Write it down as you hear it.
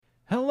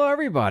Hello,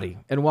 everybody,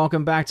 and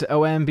welcome back to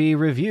OMB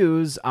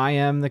Reviews. I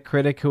am the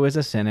critic who is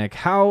a cynic.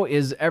 How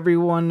is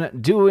everyone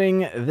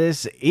doing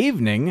this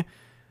evening?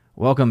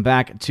 Welcome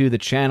back to the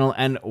channel,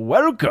 and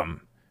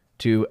welcome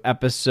to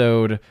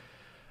episode...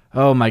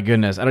 Oh my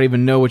goodness, I don't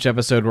even know which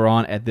episode we're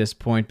on at this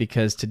point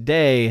because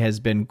today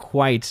has been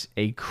quite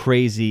a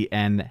crazy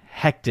and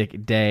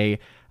hectic day.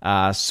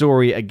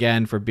 Sorry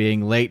again for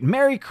being late.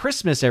 Merry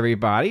Christmas,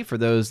 everybody. For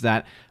those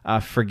that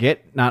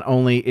forget, not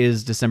only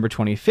is December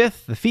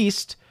 25th the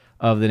feast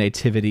of the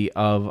Nativity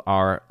of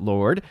our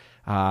Lord,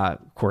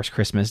 of course,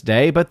 Christmas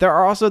Day, but there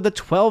are also the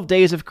 12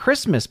 days of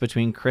Christmas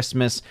between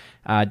Christmas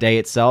Day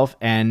itself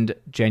and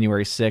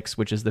January 6th,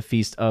 which is the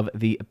Feast of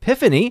the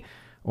Epiphany,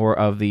 or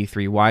of the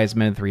Three Wise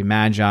Men, Three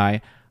Magi.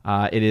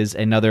 It is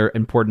another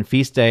important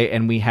feast day,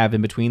 and we have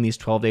in between these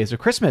 12 days of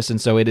Christmas, and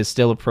so it is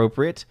still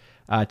appropriate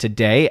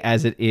today,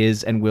 as it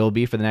is and will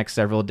be for the next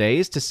several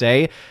days, to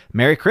say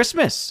Merry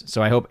Christmas.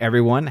 So I hope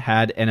everyone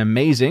had an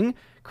amazing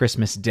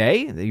Christmas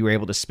Day, that you were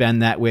able to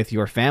spend that with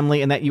your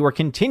family, and that you are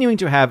continuing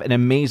to have an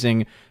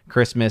amazing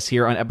Christmas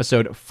here on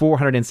episode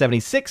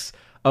 476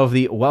 of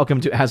the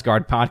Welcome to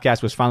Asgard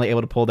podcast. Was finally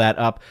able to pull that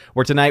up,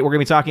 where tonight we're going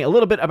to be talking a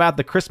little bit about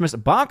the Christmas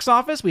box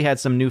office. We had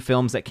some new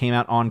films that came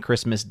out on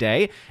Christmas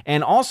Day,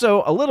 and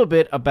also a little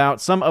bit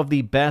about some of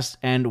the best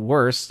and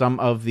worst,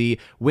 some of the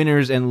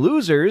winners and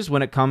losers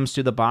when it comes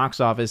to the box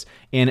office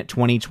in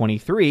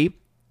 2023.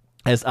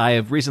 As I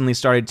have recently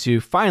started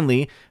to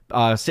finally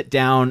sit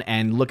down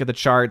and look at the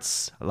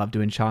charts. I love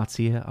doing charts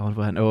here on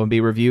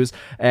OMB Reviews,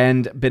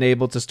 and been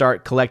able to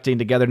start collecting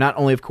together not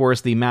only, of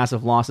course, the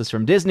massive losses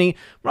from Disney,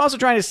 but also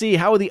trying to see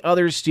how the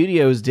other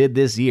studios did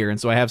this year. And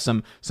so I have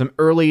some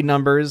early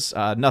numbers.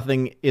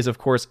 Nothing is, of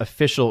course,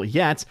 official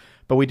yet,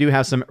 but we do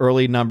have some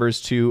early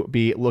numbers to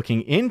be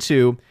looking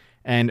into,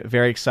 and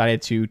very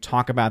excited to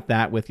talk about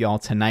that with y'all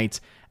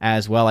tonight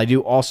as well. I do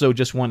also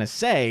just want to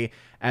say,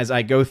 as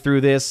I go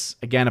through this,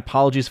 again,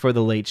 apologies for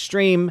the late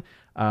stream.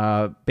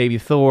 Baby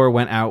Thor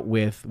went out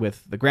with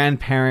the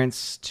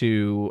grandparents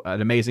to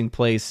an amazing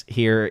place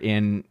here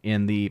in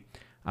the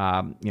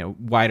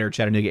wider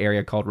Chattanooga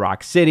area called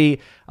Rock City.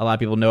 A lot of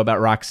people know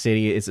about Rock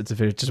City. It's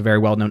just a very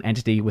well-known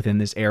entity within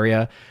this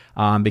area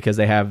because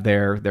they have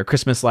their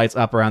Christmas lights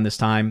up around this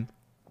time.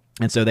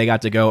 And so they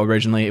got to go.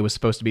 Originally, it was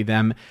supposed to be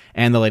them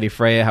and the Lady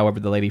Freya. However,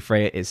 the Lady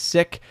Freya is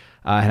sick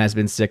and has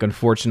been sick,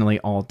 unfortunately,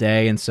 all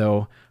day. And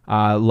so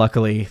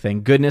luckily,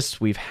 thank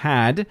goodness, we've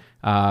had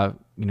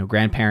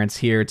grandparents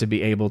here to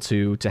be able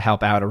to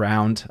help out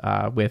around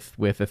with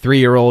a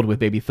 3-year-old, with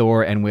baby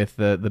Thor, and with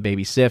the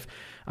baby Sif,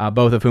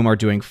 both of whom are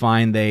doing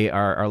fine. They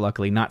are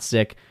luckily not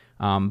sick.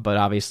 But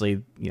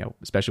obviously,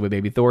 especially with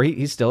baby Thor,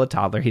 he's still a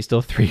toddler. He's still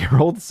a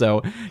 3-year-old,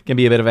 so can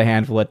be a bit of a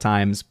handful at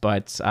times.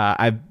 But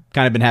I've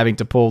kind of been having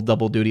to pull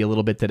double duty a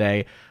little bit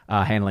today,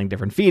 handling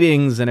different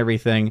feedings and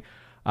everything.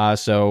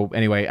 So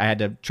anyway, I had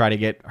to try to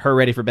get her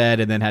ready for bed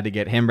and then had to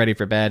get him ready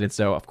for bed. And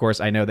so, of course,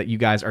 I know that you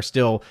guys are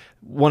still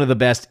one of the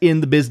best in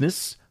the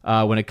business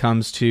when it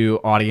comes to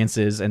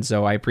audiences. And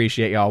so I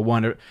appreciate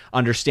y'all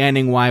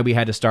understanding why we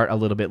had to start a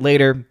little bit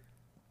later.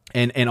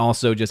 And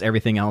also just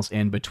everything else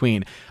in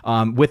between.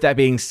 With that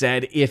being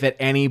said, if at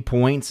any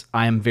point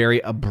I am very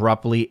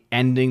abruptly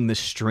ending the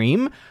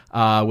stream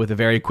with a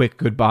very quick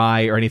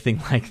goodbye or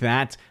anything like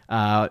that,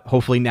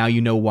 hopefully now you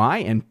know why.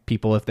 And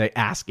people, if they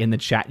ask in the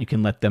chat, you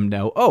can let them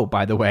know, oh,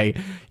 by the way,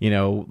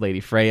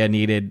 Lady Freya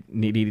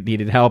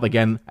needed help.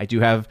 Again, I do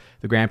have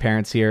the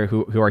grandparents here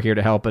who are here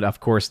to help, but of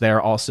course they're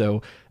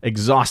also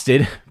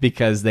exhausted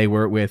because they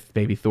were with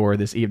baby Thor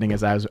this evening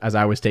as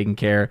I was taking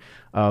care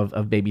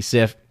of baby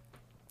Sif.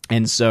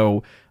 And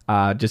so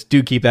just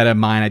do keep that in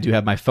mind. I do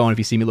have my phone. If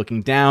you see me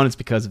looking down, it's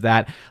because of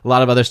that. A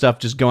lot of other stuff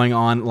just going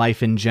on,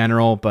 life in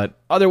general, but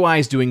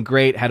otherwise doing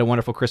great. Had a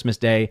wonderful Christmas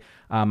day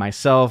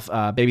myself.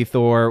 Baby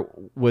Thor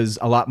was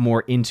a lot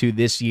more into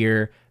this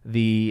year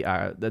the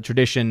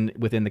tradition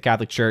within the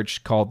Catholic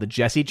Church called the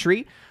Jesse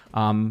tree.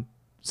 Some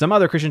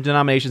other Christian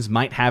denominations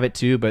might have it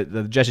too, but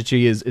the Jesse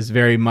tree is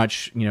very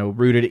much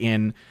rooted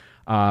in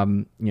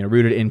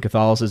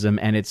Catholicism,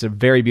 and it's a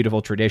very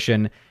beautiful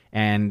tradition.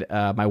 And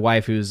my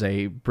wife, who's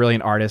a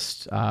brilliant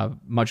artist,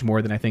 much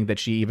more than I think that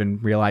she even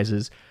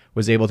realizes,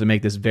 was able to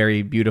make this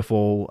very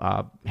beautiful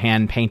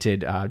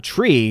hand-painted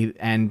tree,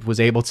 and was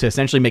able to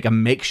essentially make a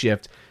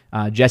makeshift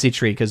Jesse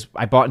tree, because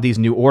I bought these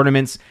new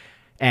ornaments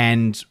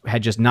and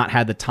had just not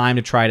had the time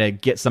to try to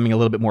get something a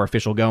little bit more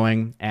official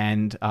going.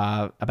 And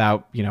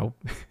about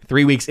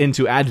 3 weeks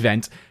into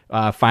Advent,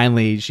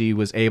 finally she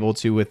was able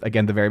to, with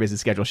again the very busy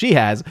schedule she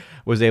has,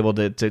 was able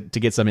to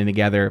get something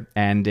together,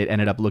 and it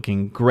ended up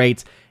looking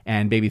great.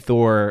 And baby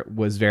Thor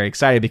was very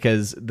excited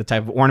because the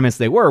type of ornaments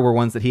they were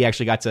ones that he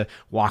actually got to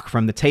walk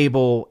from the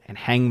table and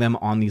hang them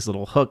on these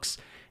little hooks.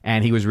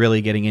 And he was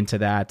really getting into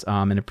that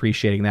and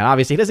appreciating that.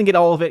 Obviously, he doesn't get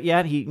all of it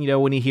yet. He,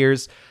 when he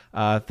hears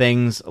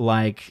things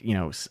like,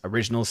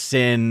 original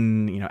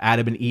sin,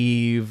 Adam and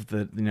Eve,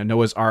 the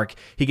Noah's Ark.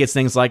 He gets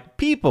things like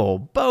people,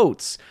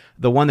 boats.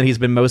 The one that he's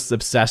been most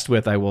obsessed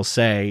with, I will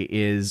say,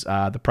 is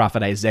the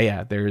prophet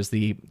Isaiah. There's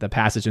the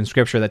passage in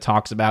Scripture that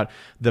talks about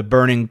the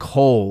burning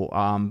coal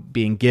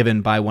being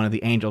given by one of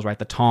the angels, right?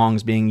 The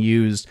tongs being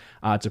used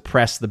to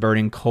press the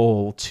burning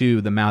coal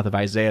to the mouth of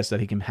Isaiah so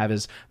that he can have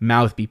his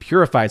mouth be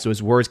purified, so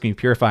his words can be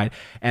purified.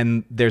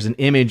 And there's an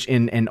image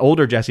in an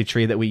older Jesse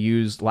tree that we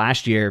used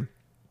last year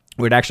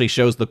where it actually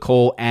shows the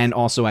coal and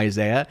also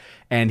Isaiah,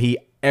 and he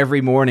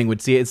every morning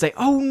would see it and say,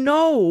 "Oh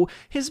no,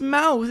 his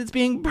mouth is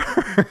being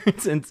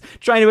burnt," and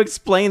trying to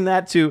explain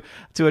that to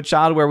a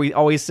child, where we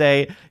always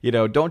say,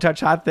 don't touch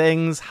hot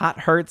things, hot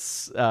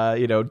hurts,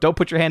 don't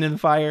put your hand in the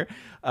fire.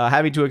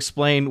 Having to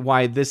explain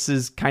why this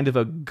is kind of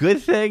a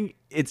good thing,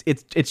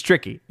 it's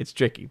tricky. It's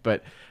tricky,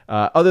 but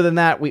other than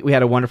that, we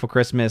had a wonderful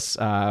Christmas.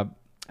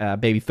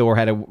 Baby Thor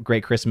had a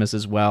great Christmas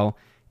as well.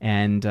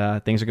 And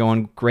things are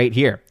going great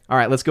here. All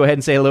right, let's go ahead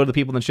and say hello to the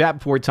people in the chat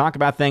before we talk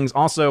about things.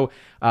 Also,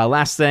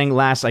 last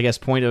I guess,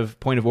 point of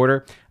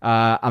order.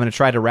 I'm going to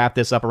try to wrap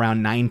this up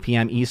around 9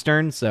 p.m.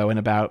 Eastern, so in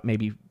about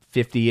maybe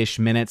 50-ish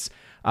minutes.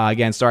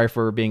 Again, sorry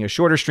for being a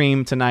shorter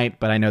stream tonight,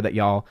 but I know that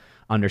y'all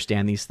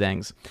understand these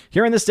things.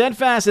 Here in the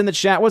Steadfast in the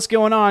chat, what's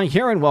going on?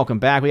 Here, and welcome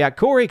back. We got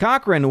Corey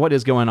Cochran. What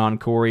is going on,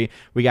 Corey?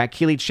 We got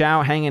Keely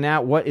Chow hanging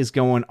out. What is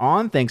going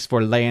on? Thanks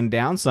for laying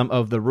down some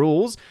of the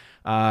rules.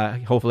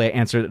 Hopefully I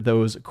answered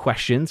those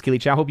questions. Keely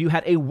Chow, hope you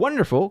had a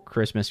wonderful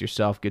Christmas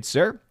yourself, good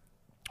sir.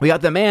 We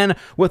got the man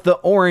with the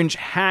orange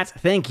hat.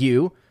 Thank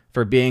you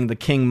for being the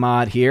king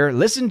mod here.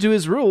 Listen to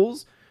his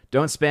rules.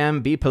 Don't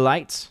spam, be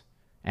polite,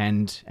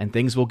 and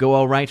things will go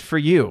all right for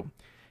you.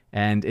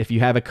 And if you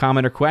have a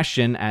comment or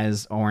question,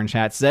 as Orange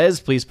Hat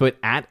says, please put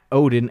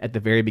 @Odin at the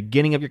very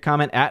beginning of your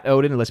comment.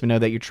 @Odin. It lets me know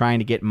that you're trying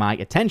to get my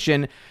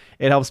attention.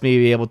 It helps me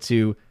be able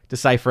to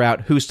decipher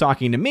out who's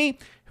talking to me,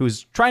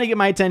 who's trying to get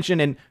my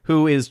attention, and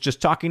who is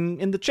just talking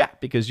in the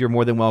chat, because you're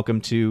more than welcome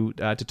to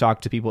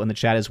talk to people in the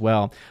chat as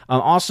well.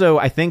 Also,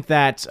 I think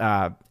that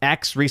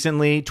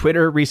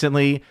Twitter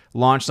recently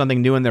launched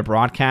something new in their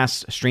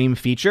broadcast stream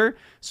feature.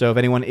 So if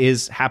anyone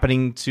is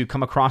happening to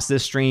come across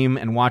this stream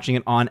and watching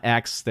it on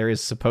X, there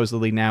is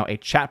supposedly now a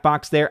chat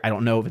box there. I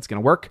don't know if it's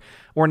going to work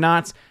or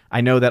not.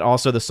 I know that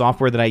also the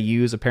software that I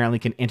use apparently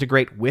can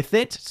integrate with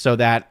it so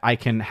that I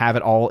can have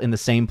it all in the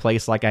same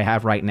place like I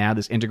have right now,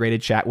 this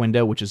integrated chat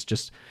window, which is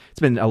just, it's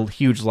been a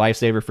huge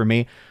lifesaver for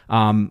me.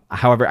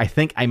 However, I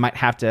think I might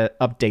have to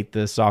update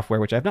the software,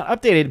 which I've not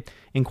updated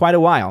in quite a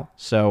while.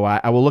 So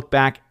I will look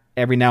back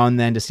every now and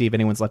then to see if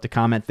anyone's left a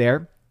comment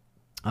there.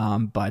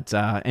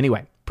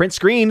 Anyway. Print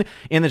Screen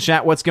in the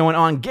chat, what's going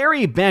on?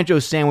 Gary Banjo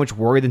Sandwich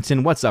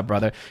Worthington, what's up,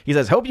 brother? He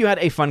says, hope you had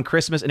a fun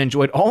Christmas and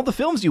enjoyed all the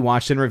films you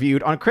watched and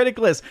reviewed on Critic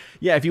List.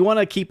 Yeah, if you want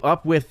to keep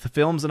up with the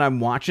films that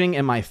I'm watching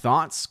and my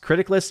thoughts,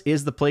 Critic List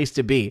is the place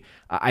to be.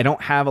 I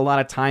don't have a lot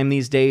of time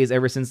these days,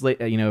 ever since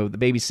the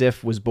baby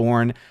Sif was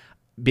born.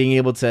 Being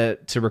able to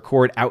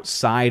record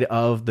outside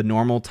of the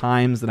normal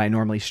times that I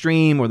normally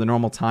stream, or the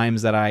normal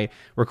times that I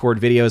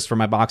record videos for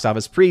my box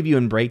office preview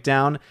and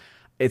breakdown,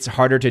 it's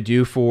harder to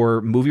do for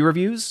movie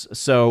reviews.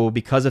 So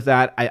because of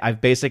that,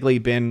 I've basically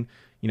been,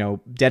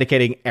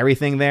 dedicating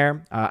everything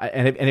there.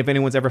 And if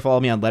anyone's ever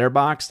followed me on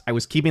Letterboxd, I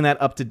was keeping that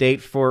up to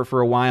date for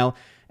a while,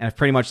 and I've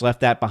pretty much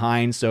left that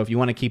behind. So if you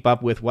want to keep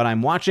up with what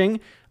I'm watching,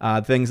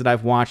 things that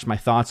I've watched, my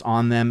thoughts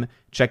on them,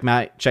 check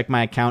my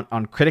account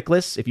on Critic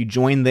List. If you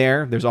join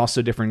there, there's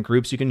also different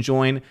groups you can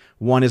join.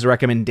 One is a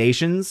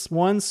recommendations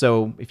one.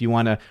 So if you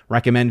want to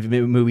recommend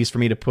movies for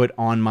me to put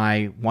on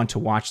my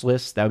want-to-watch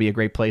list, that would be a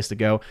great place to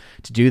go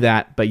to do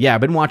that. But yeah,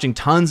 I've been watching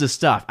tons of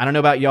stuff. I don't know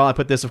about y'all. I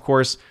put this, of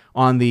course,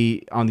 on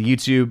the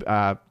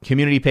YouTube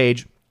community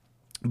page.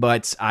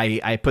 But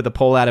I put the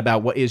poll out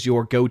about what is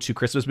your go-to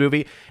Christmas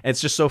movie. And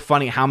it's just so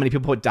funny how many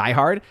people put Die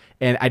Hard,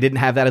 and I didn't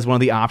have that as one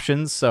of the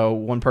options. So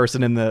one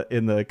person in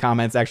the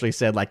comments actually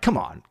said, like, come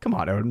on,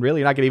 Odin, really?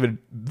 You're not going to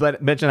even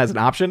mention it as an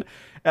option?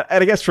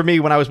 And I guess for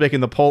me, when I was making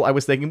the poll, I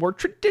was thinking more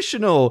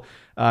traditional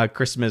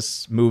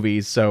Christmas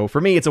movies. So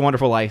for me, It's a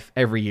Wonderful Life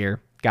every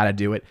year. Got to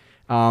do it.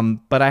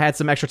 But I had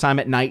some extra time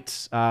at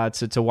night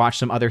to watch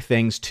some other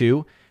things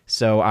too.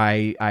 So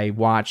I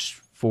watched,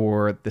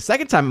 for the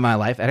second time in my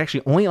life, I'd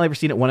actually only ever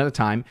seen it one at a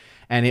time,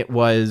 and it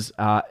was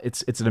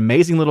it's an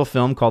amazing little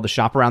film called The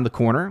Shop Around the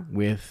Corner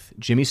with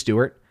Jimmy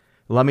Stewart.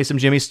 Love me some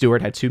Jimmy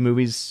Stewart. Had 2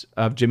 movies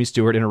of Jimmy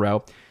Stewart in a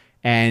row,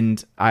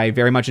 and I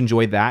very much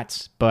enjoyed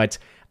that. But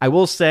I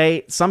will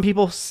say, some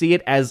people see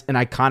it as an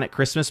iconic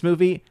Christmas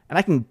movie, and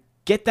I can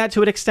get that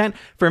to an extent.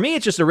 For me,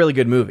 it's just a really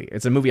good movie.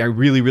 It's a movie I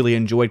really, really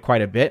enjoyed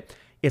quite a bit.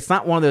 It's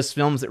not one of those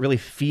films that really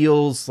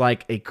feels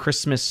like a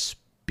Christmas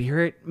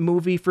spirit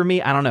movie for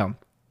me. I don't know.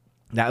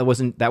 That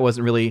wasn't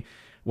really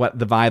what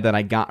the vibe that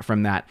I got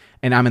from that.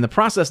 And I'm in the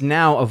process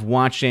now of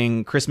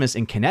watching Christmas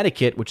in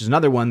Connecticut, which is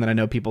another one that I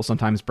know people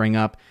sometimes bring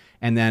up.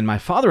 And then my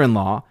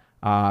father-in-law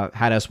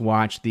had us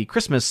watch the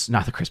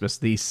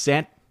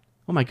Santa.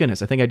 Oh my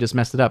goodness, I think I just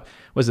messed it up.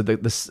 Was it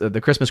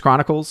the Christmas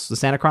Chronicles, the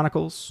Santa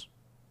Chronicles?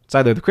 It's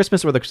either the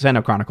Christmas or the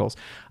Santa Chronicles.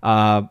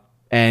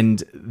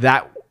 And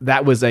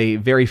that was a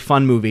very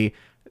fun movie.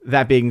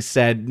 That being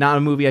said, not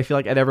a movie I feel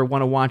like I'd ever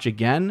want to watch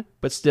again,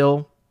 but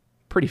still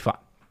pretty fun.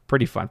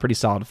 Pretty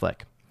solid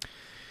flick.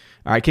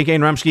 All right, KK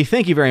and Rumsky,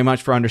 thank you very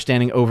much for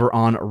understanding over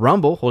on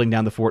Rumble, holding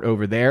down the fort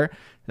over there,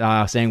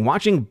 saying,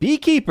 watching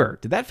Beekeeper.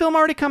 Did that film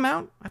already come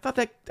out? I thought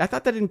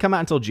that didn't come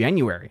out until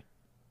January.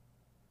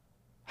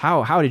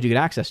 How did you get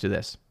access to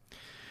this?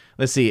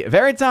 Let's see.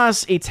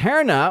 Veritas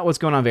Eterna, what's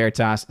going on,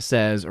 Veritas,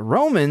 says,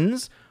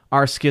 Romans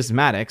are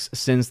schismatics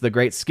since the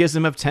Great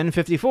Schism of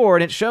 1054,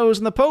 and it shows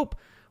in the Pope.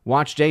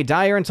 Watch Jay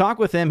Dyer and talk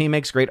with him. He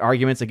makes great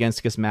arguments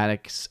against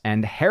schismatics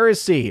and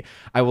heresy.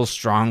 I will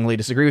strongly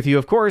disagree with you,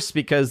 of course,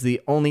 because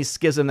the only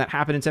schism that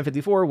happened in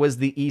 1054 was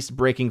the East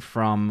breaking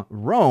from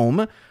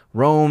Rome.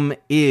 Rome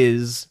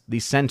is the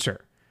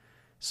center.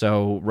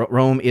 So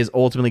Rome is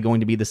ultimately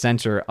going to be the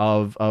center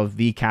of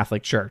the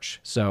Catholic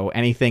Church. So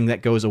anything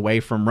that goes away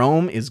from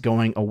Rome is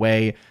going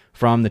away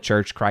from the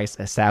church Christ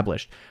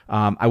established.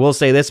 I will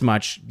say this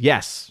much.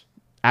 Yes,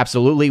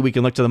 absolutely, we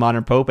can look to the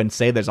modern pope and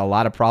say there's a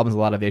lot of problems, a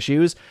lot of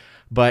issues.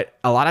 But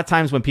a lot of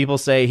times when people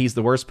say he's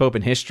the worst pope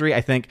in history,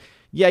 I think,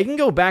 yeah, you can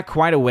go back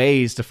quite a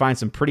ways to find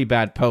some pretty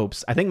bad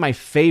popes. I think my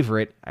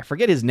favorite, I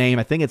forget his name,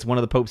 I think it's one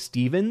of the Pope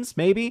Stevens,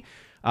 maybe.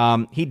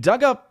 He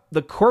dug up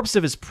the corpse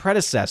of his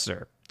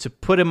predecessor to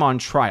put him on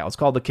trial. It's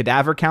called the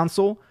Cadaver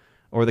Council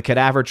or the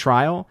Cadaver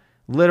Trial.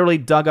 Literally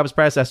dug up his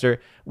predecessor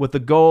with the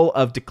goal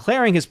of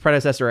declaring his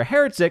predecessor a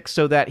heretic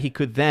so that he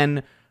could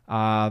then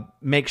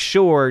make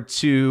sure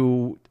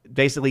to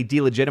basically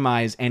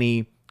delegitimize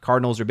any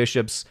cardinals or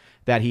bishops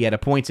that he had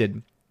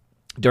appointed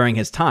during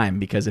his time,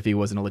 because if he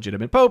wasn't a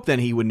legitimate pope, then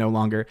he would no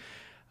longer,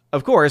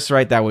 of course,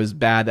 right, that was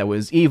bad, that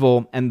was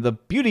evil. And the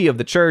beauty of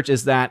the church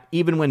is that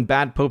even when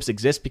bad popes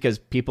exist, because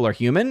people are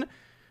human,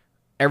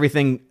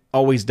 everything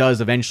always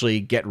does eventually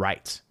get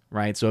right?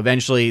 So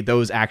eventually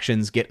those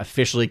actions get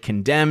officially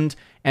condemned.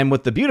 And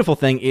what the beautiful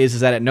thing is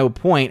that at no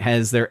point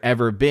has there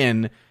ever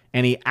been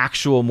any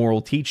actual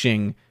moral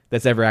teaching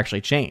that's ever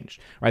actually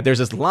changed, right? There's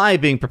this lie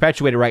being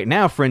perpetuated right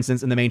now, for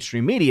instance, in the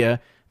mainstream media,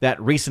 that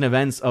recent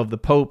events of the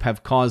Pope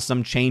have caused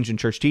some change in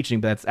church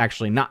teaching, but that's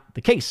actually not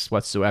the case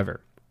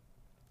whatsoever.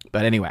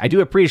 But anyway, I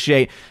do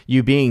appreciate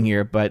you being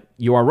here, but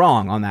you are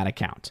wrong on that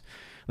account.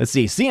 Let's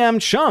see.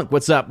 CM Chunk,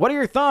 what's up? What are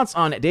your thoughts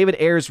on David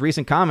Ayer's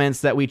recent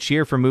comments that we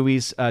cheer for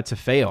movies to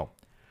fail?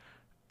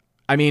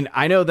 I mean,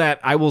 I know that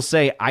I will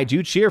say I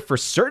do cheer for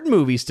certain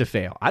movies to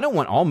fail. I don't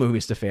want all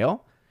movies to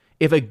fail.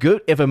 If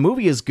a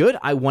movie is good,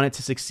 I want it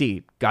to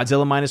succeed.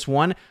 Godzilla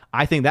 -1,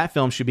 I think that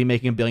film should be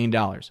making $1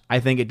 billion. I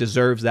think it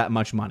deserves that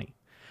much money.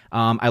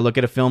 I look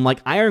at a film like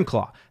Iron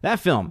Claw. That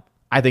film,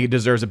 I think it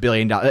deserves $1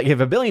 billion. If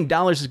 $1 billion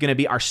is going to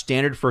be our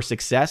standard for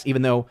success,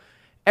 even though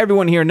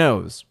everyone here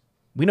knows,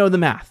 we know the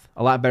math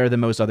a lot better than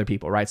most other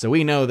people, right? So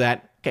we know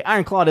that, okay,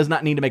 Iron Claw does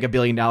not need to make $1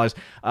 billion. Godzilla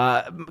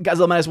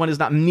 -1 does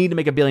not need to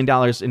make $1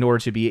 billion in order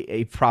to be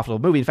a profitable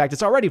movie. In fact,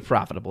 it's already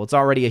profitable. It's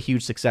already a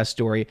huge success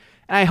story.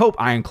 And I hope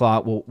Iron Claw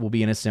will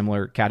be in a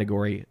similar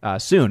category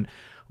soon.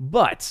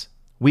 But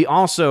we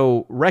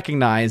also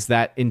recognize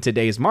that in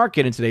today's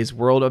market, in today's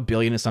world, $1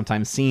 billion is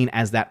sometimes seen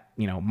as that,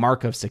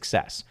 mark of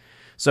success.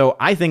 So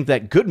I think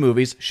that good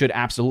movies should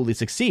absolutely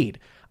succeed.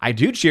 I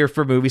do cheer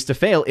for movies to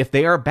fail if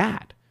they are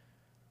bad.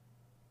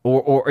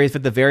 Or if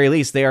at the very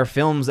least they are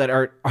films that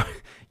are,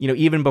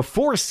 even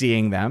before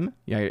seeing them,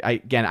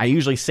 I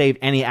usually save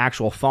any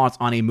actual thoughts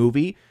on a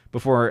movie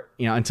before,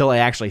 until I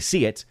actually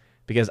see it,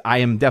 because I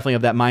am definitely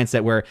of that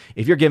mindset where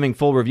if you're giving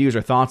full reviews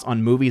or thoughts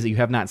on movies that you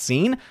have not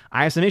seen,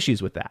 I have some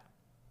issues with that,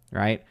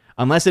 right?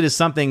 Unless it is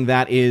something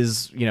that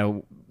is,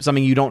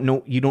 something you don't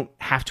know, you don't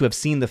have to have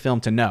seen the film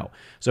to know.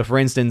 So for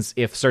instance,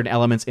 if certain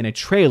elements in a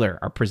trailer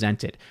are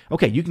presented,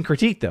 okay, you can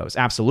critique those.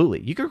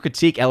 Absolutely. You can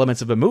critique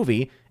elements of a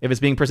movie if it's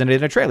being presented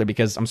in a trailer,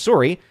 because I'm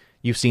sorry,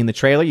 you've seen the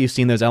trailer, you've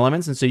seen those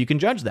elements, and so you can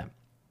judge them,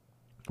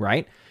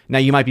 right? Now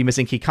you might be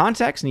missing key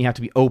context, and you have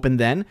to be open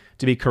then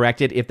to be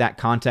corrected if that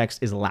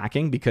context is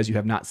lacking because you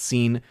have not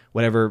seen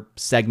whatever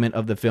segment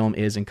of the film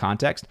is in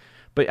context.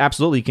 But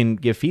absolutely, you can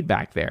give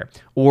feedback there.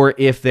 Or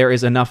if there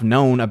is enough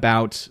known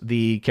about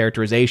the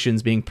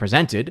characterizations being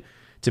presented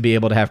to be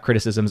able to have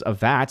criticisms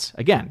of that.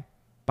 Again,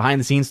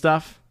 behind-the-scenes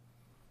stuff,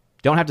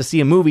 don't have to see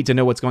a movie to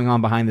know what's going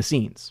on behind the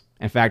scenes.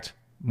 In fact,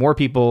 more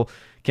people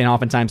can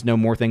oftentimes know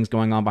more things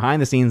going on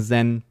behind the scenes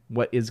than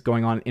what is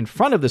going on in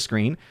front of the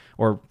screen,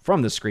 or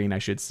from the screen, I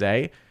should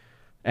say.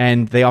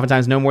 And they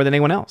oftentimes know more than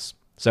anyone else.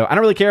 So I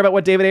don't really care about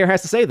what David Ayer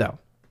has to say, though.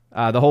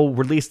 The whole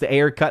release the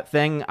Ayer cut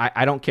thing,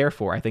 I don't care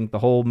for. I think the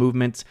whole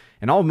movement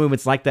and all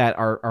movements like that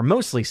are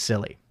mostly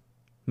silly.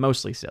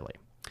 Mostly silly.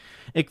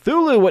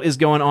 Icthulu, what is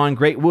going on?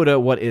 Great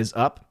Wooda, what is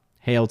up?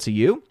 Hail to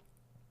you.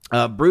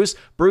 Bruce,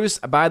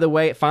 by the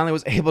way, finally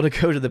was able to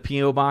go to the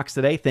P.O. box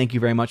today. Thank you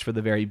very much for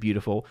the very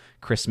beautiful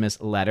Christmas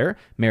letter.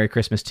 Merry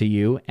Christmas to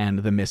you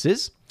and the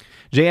missus.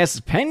 J.S.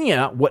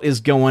 Pena, what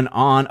is going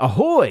on?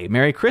 Ahoy!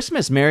 Merry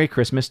Christmas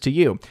to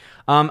you.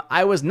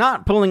 I was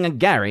not pulling a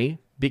Gary,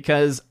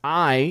 because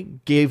I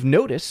gave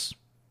notice.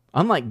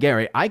 Unlike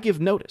Gary, I give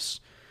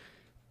notice.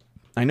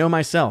 I know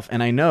myself,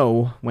 and I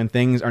know when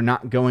things are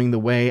not going the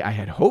way I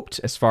had hoped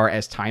as far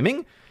as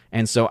timing.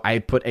 And so I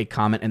put a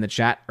comment in the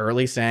chat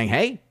early saying,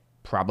 hey,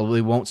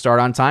 probably won't start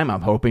on time.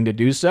 I'm hoping to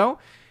do so.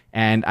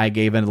 And I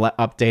gave an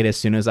update as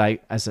soon as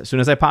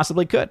I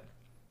possibly could.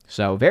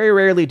 So very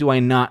rarely do I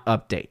not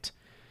update.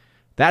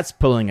 That's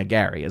pulling a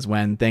Gary, is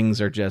when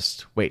things are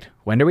just, wait,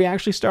 when are we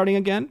actually starting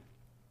again?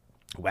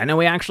 When are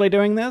we actually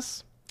doing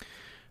this?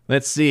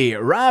 Let's see.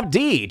 Rob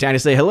D. Trying to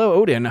say, hello,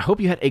 Odin. Hope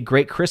you had a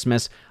great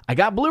Christmas. I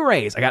got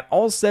Blu-rays. I got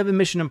all 7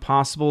 Mission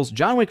Impossibles,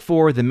 John Wick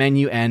 4, The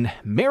Menu, and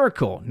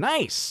Miracle.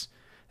 Nice.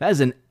 That is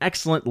an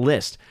excellent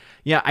list.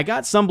 Yeah, I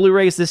got some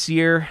Blu-rays this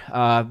year.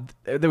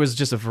 There was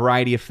just a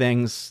variety of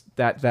things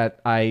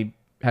that I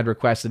had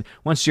requested.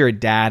 Once you're a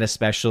dad,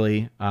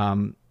 especially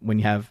when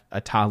you have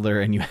a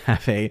toddler and you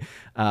have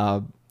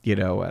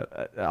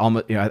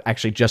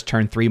actually just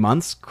turned 3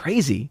 months.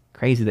 Crazy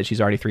that she's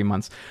already 3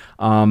 months.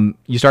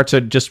 You start to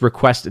just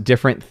request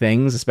different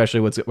things, especially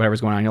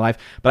whatever's going on in your life.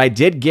 But I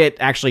did get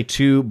actually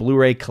 2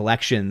 Blu-ray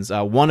collections,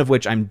 one of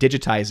which I'm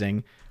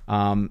digitizing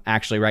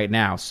actually right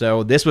now.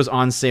 So this was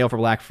on sale for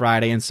Black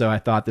Friday, and so I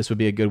thought this would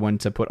be a good one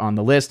to put on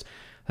the list.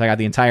 I got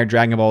the entire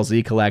Dragon Ball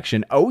Z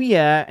collection. Oh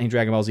yeah, any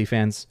Dragon Ball Z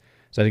fans?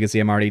 So as you can see,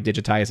 I'm already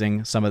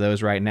digitizing some of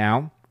those right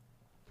now.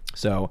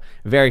 So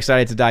very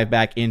excited to dive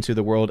back into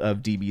the world of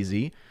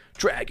DBZ.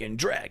 Dragon,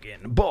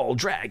 Ball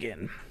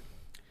Dragon.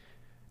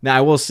 Now,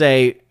 I will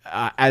say,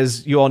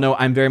 as you all know,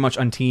 I'm very much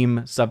on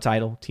team sub,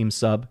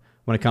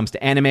 when it comes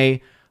to anime,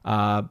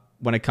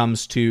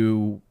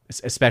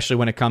 especially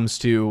when it comes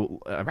to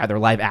rather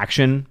live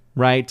action,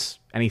 right?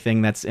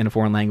 Anything that's in a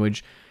foreign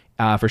language,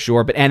 for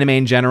sure. But anime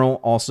in general,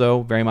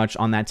 also very much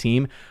on that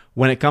team.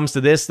 When it comes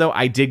to this, though,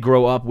 I did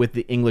grow up with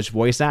the English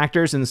voice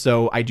actors, and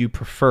so I do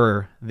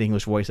prefer the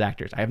English voice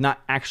actors. I have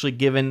not actually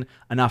given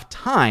enough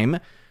time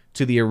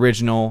to the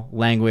original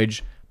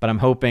language, but I'm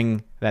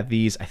hoping that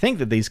I think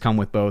that these come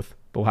with both,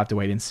 but we'll have to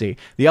wait and see.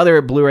 The other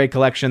Blu-ray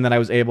collection that I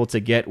was able to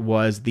get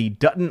was the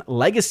Dutton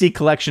Legacy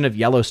Collection of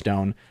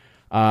Yellowstone.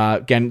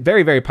 Again,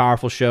 very, very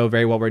powerful show,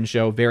 very well-written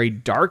show, very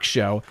dark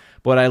show.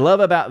 But what I love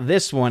about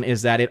this one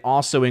is that it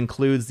also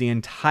includes the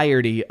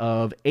entirety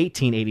of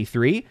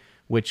 1883,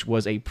 which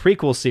was a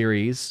prequel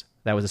series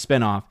that was a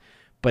spinoff,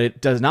 but it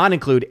does not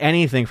include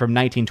anything from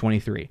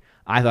 1923.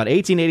 I thought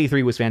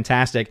 1883 was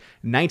fantastic.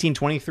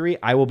 1923,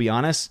 I will be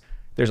honest,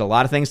 there's a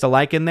lot of things to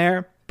like in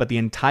there, but the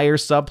entire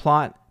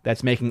subplot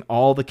that's making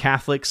all the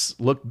Catholics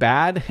look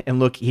bad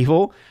and look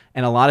evil,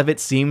 and a lot of it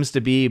seems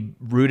to be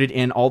rooted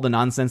in all the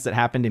nonsense that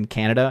happened in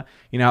Canada.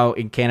 You know,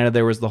 in Canada,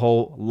 there was the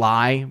whole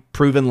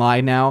proven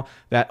lie now,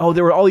 that,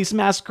 there were all these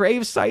mass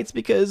grave sites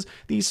because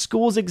these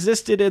schools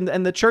existed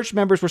and the church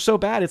members were so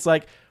bad. It's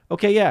like,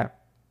 okay, yeah,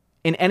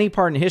 in any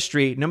part in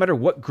history, no matter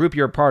what group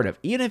you're a part of,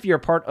 even if you're a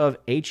part of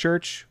a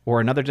church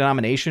or another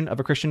denomination of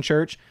a Christian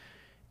church,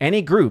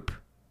 any group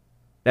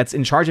that's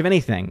in charge of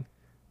anything,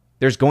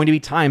 there's going to be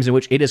times in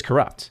which it is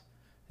corrupt.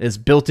 It is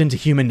built into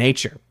human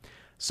nature.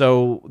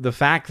 So the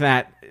fact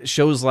that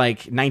shows like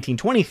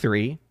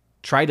 1923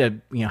 try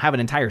to have an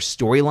entire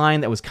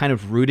storyline that was kind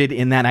of rooted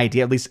in that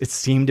idea, at least it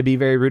seemed to be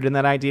very rooted in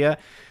that idea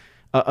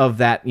of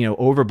that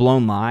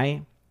overblown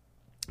lie,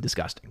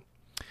 disgusting.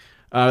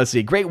 Let's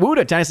see. Great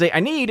Wuda trying to say,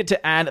 I need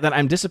to add that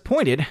I'm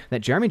disappointed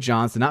that Jeremy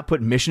Jahns did not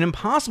put Mission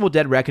Impossible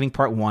Dead Reckoning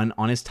Part 1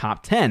 on his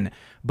top 10,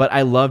 but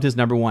I loved his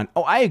number 1.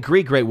 Oh, I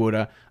agree, Great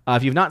Wuda.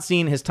 If you've not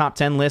seen his top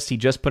 10 list, he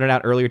just put it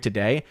out earlier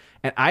today,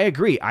 and I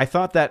agree. I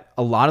thought that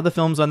a lot of the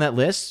films on that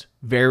list,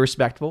 very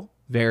respectable,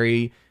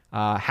 very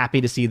happy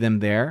to see them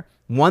there.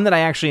 One that I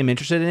actually am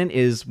interested in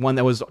is one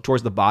that was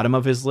towards the bottom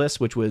of his list,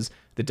 which was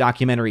the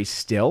documentary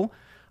Still.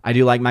 I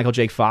do like Michael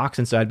J. Fox,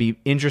 and so I'd be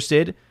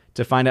interested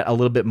to find out a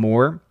little bit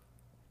more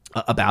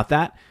about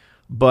that.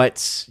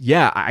 But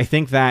yeah, I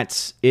think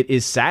that it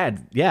is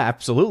sad. Yeah,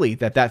 absolutely.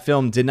 That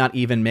film did not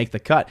even make the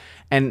cut.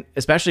 And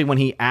especially when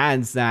he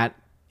adds that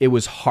it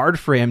was hard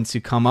for him to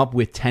come up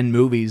with 10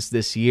 movies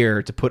this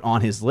year to put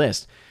on his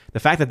list. The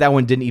fact that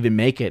one didn't even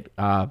make it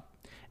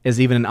as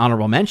even an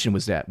honorable mention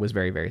was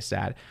very, very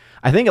sad.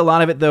 I think a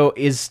lot of it, though,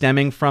 is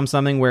stemming from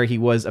something where he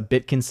was a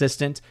bit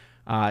consistent.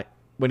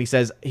 When he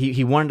says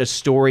he wanted a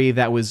story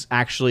that was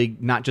actually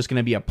not just going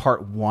to be a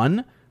part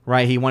 1,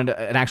 right? He wanted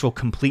an actual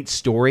complete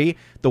story.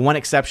 The one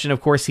exception,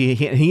 of course,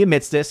 he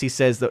admits this. He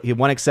says that the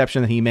one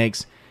exception that he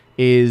makes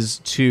is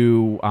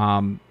to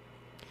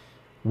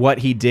what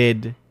he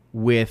did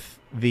with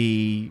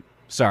family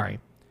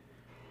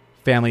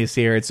is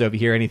here. So if you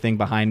hear anything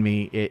behind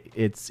me,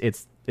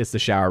 it's the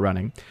shower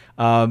running.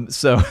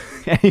 So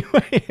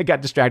anyway, I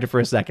got distracted for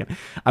a second.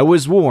 I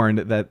was warned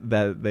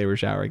that they were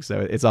showering, so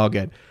it's all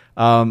good.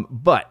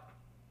 But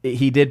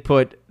he did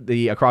put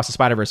the Across the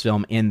Spider-Verse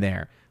film in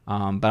there.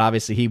 But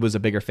obviously he was a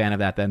bigger fan of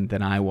that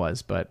than I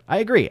was. But I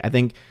agree. I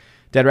think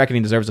Dead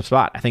Reckoning deserves a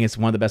spot. I think it's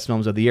one of the best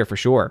films of the year for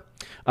sure.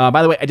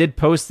 By the way, I did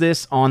post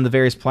this on the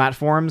various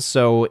platforms,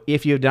 so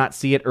if you did not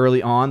see it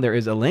early on, there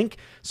is a link.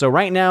 So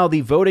right now,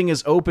 the voting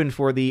is open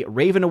for the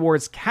Raven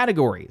Awards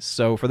categories.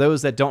 So for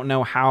those that don't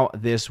know how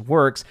this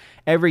works,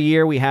 every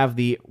year we have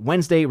the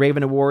Wednesday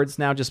Raven Awards,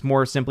 now just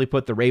more simply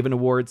put, the Raven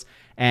Awards,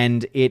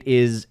 and it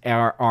is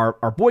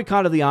our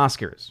boycott of the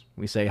Oscars.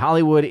 We say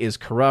Hollywood is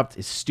corrupt,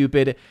 is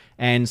stupid,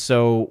 and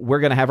so we're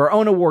going to have our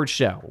own award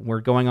show. We're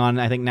going on,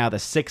 I think, now the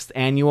 6th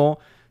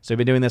annual. So we've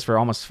been doing this for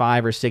almost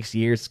 5 or 6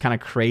 years. It's kind of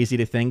crazy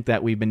to think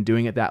that we've been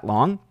doing it that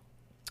long.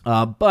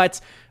 But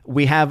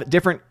we have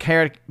different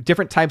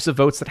types of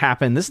votes that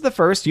happen. This is the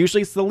first.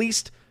 Usually it's the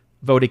least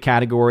voted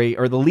category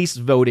or the least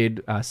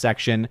voted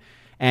section.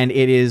 And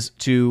it is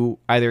to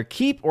either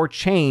keep or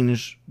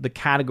change the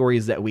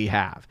categories that we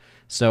have.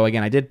 So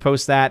again, I did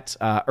post that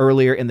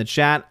earlier in the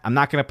chat. I'm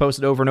not going to post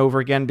it over and over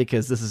again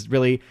because this is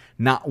really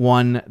not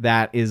one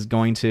that is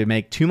going to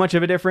make too much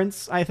of a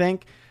difference, I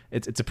think.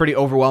 It's a pretty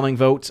overwhelming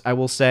vote, I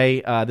will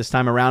say, this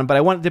time around. But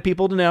I wanted the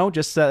people to know,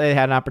 just so they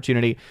had an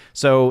opportunity.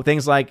 So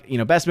things like,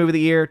 best movie of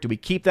the year. Do we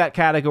keep that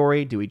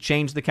category? Do we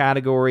change the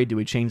category? Do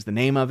we change the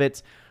name of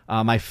it?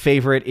 My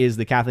favorite is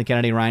the Kathleen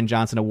Kennedy and Ryan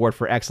Johnson Award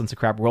for Excellence in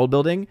Crap World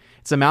Building.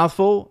 It's a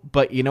mouthful,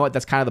 but you know what?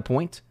 That's kind of the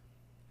point.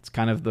 It's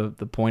kind of the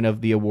point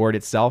of the award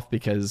itself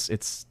because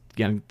it's,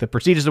 again, the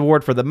prestigious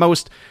award for the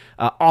most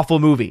awful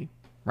movie.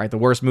 Right, the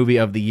worst movie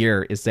of the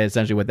year is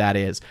essentially what that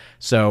is.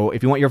 So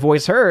if you want your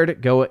voice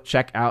heard, go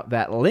check out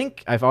that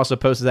link. I've also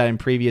posted that in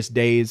previous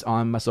days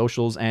on my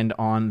socials and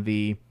on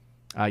the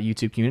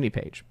YouTube community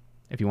page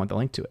if you want the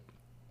link to it.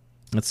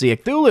 Let's see,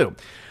 Cthulhu.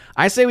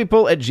 I say we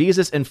pull a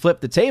Jesus and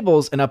flip the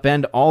tables and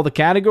upend all the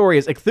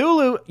categories.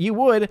 Cthulhu, you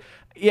would.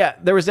 Yeah,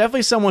 there was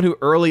definitely someone who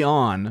early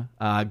on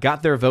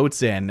got their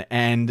votes in,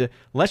 and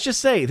let's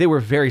just say they were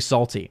very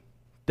salty.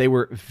 They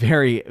were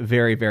very,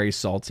 very, very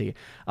salty.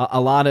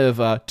 A lot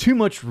of too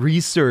much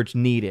research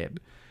needed.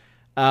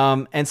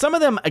 And some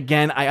of them,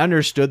 again, I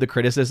understood the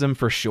criticism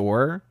for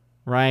sure,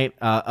 right?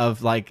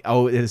 Of like,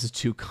 oh, this is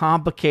too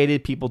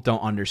complicated. People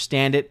don't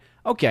understand it.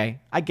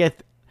 Okay, I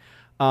get.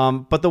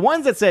 But the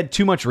ones that said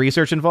too much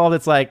research involved,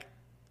 it's like,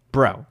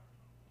 bro,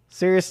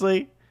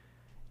 seriously?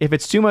 If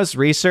it's too much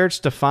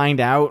research to find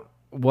out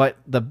what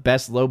the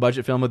best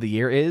low-budget film of the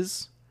year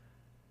is,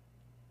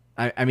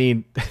 I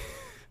mean...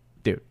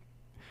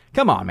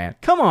 Come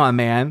on,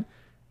 man.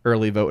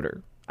 Early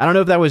voter. I don't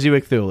know if that was you,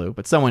 Cthulhu,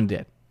 but someone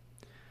did.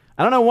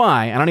 I don't know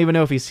why. I don't even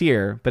know if he's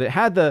here, but it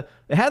had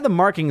the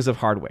markings of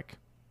Hardwick.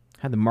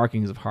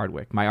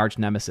 My arch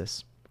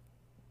nemesis.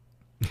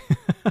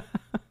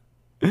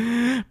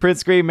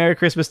 Prince Green, Merry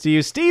Christmas to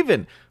you.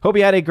 Steven, hope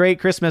you had a great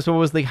Christmas. What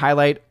was the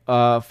highlight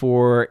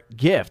for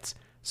gifts?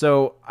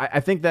 So I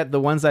think that the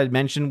ones I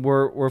mentioned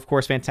were of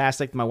course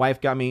fantastic. My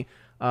wife got me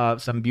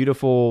some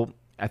beautiful,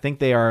 I think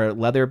they are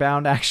leather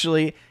bound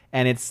actually,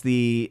 and it's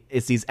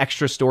these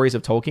extra stories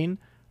of Tolkien.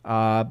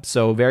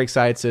 So very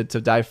excited to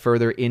dive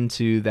further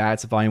into that.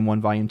 It's volume 1,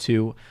 volume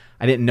 2.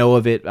 I didn't know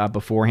of it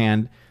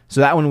beforehand.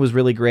 So that one was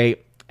really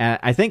great. And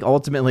I think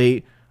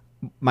ultimately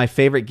my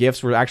favorite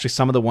gifts were actually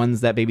some of the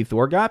ones that Baby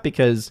Thor got,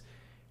 because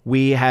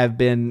we have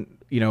been,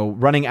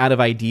 running out of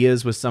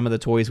ideas with some of the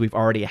toys we've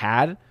already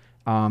had.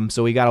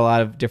 So we got a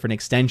lot of different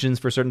extensions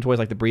for certain toys,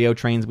 like the Brio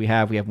trains we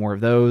have more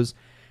of those,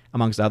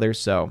 amongst others.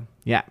 So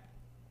yeah.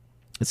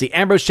 Let's see.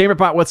 Ambrose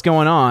Chamberpot, what's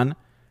going on?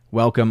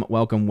 Welcome.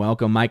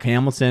 Mike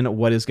Hamilton,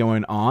 what is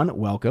going on?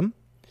 Welcome.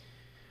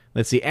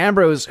 Let's see.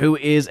 Ambrose, who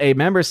is a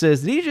member,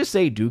 says, did he just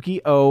say Dookie?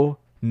 Oh,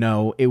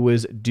 no, it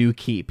was Do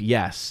Keep.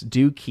 Yes,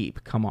 Do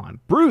Keep. Come on.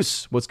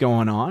 Bruce, what's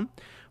going on?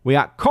 We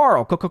got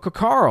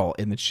Carl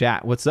in the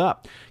chat. What's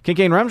up?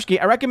 Kincaid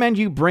Rumsky, I recommend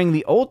you bring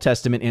the Old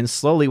Testament in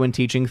slowly when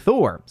teaching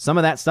Thor. Some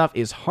of that stuff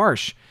is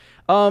harsh.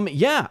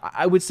 Yeah,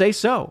 I would say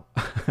so.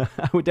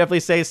 I would definitely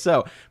say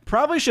so.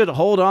 Probably should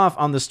hold off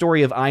on the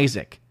story of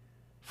Isaac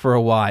for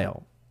a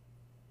while.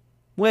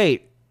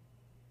 Wait,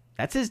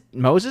 that's his,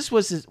 Moses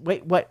was his,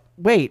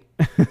 wait.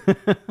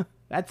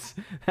 That's,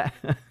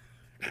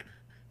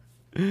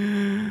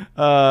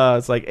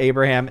 it's like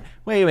Abraham.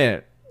 Wait a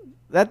minute.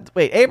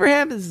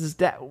 Abraham is his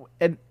dad,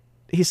 and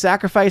he's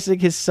sacrificing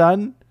his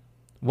son?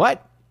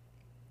 What?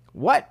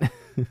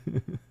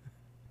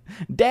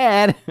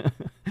 Dad,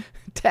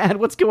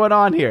 what's going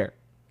on here?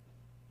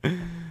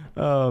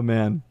 Oh,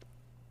 man.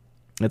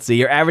 Let's see.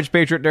 Your average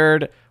Patriot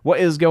nerd, what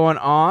is going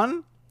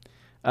on?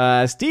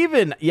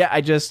 Steven, yeah, I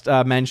just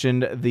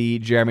mentioned the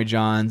Jeremy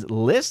Johns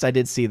list. I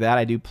did see that.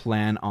 I do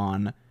plan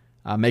on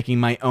making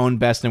my own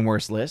best and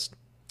worst list.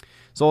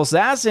 Soul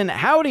Assassin,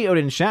 howdy,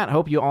 Odin chat.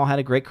 Hope you all had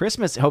a great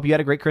Christmas. Hope you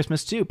had a great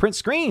Christmas, too. Prince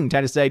Screen,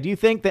 tried to say, do you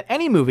think that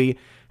any movie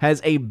has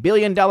a $1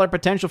 billion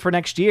potential for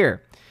next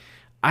year?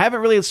 I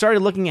haven't really started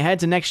looking ahead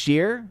to next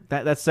year.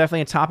 That's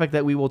definitely a topic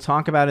that we will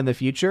talk about in the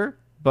future.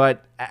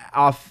 But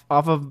off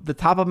of the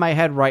top of my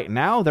head right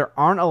now, there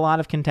aren't a lot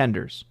of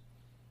contenders.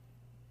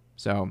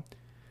 So,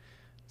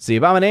 see,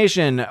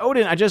 Abomination.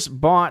 Odin, I just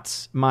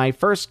bought my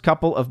first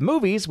couple of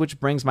movies,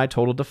 which brings my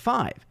total to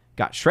 5.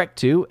 Got Shrek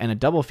 2 and a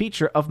double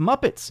feature of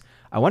Muppets.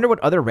 I wonder what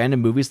other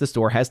random movies the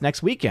store has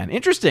next weekend.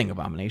 Interesting,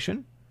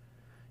 Abomination.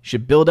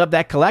 Should build up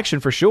that collection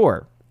for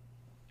sure.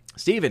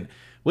 Steven,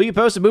 will you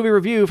post a movie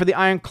review for the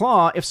Iron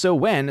Claw? If so,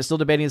 when? Still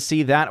debating to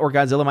see that or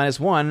Godzilla Minus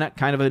One.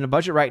 Kind of in a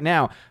budget right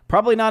now.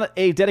 Probably not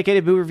a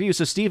dedicated movie review.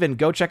 So, Steven,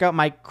 go check out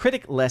my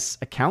Criticless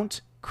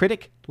account,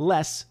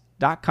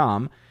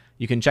 criticless.com.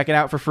 You can check it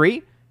out for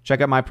free.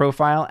 Check out my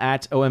profile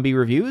at OMB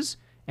Reviews,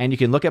 and you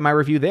can look at my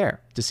review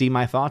there to see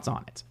my thoughts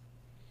on it.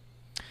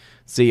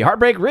 See,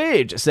 Heartbreak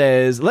Ridge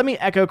says, let me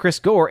echo Chris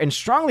Gore and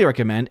strongly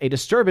recommend A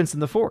Disturbance in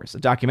the Force, a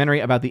documentary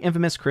about the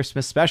infamous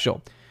Christmas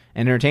special.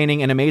 An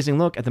entertaining and amazing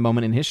look at the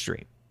moment in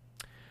history.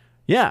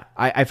 Yeah,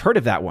 I've heard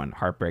of that one,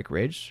 Heartbreak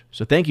Ridge.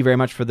 So thank you very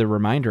much for the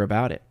reminder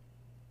about it.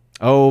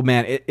 Oh,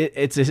 man,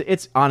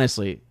 it's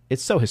honestly,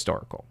 it's so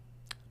historical.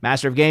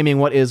 Master of Gaming,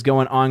 what is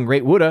going on,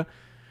 Great Wooda?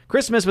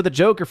 Christmas with the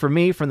Joker for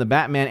me from the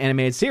Batman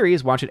animated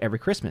series. Watch it every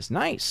Christmas.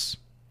 Nice.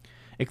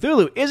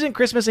 Cthulhu, isn't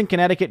Christmas in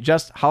Connecticut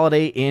just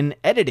Holiday Inn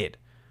edited?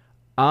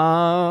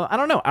 I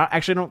don't know. I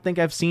actually don't think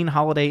I've seen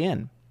Holiday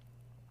Inn.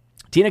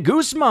 Tina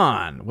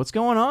Guzman, what's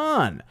going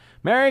on?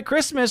 Merry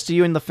Christmas to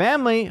you and the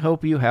family.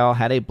 Hope you all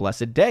had a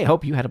blessed day.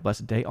 Hope you had a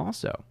blessed day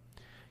also.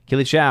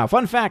 Killy Chow,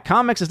 fun fact,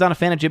 Comics is not a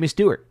fan of Jimmy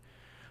Stewart.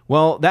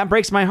 Well, that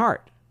breaks my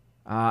heart.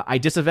 I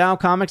disavow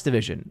Comics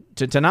Division.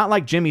 To not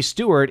like Jimmy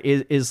Stewart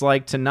is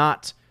like to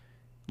not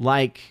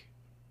like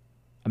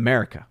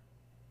America.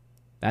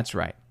 That's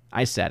right.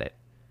 I said it.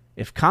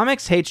 If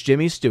Comics hates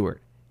Jimmy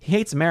Stewart, he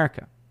hates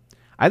America.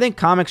 I think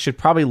Comics should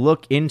probably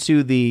look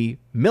into the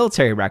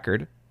military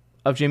record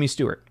of Jimmy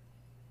Stewart.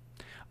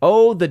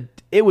 Oh,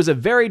 it was a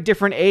very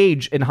different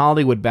age in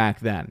Hollywood back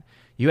then.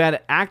 You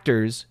had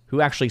actors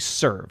who actually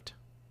served.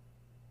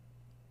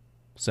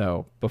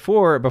 So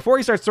before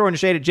he starts throwing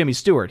shade at Jimmy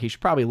Stewart, he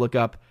should probably look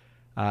up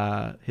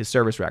his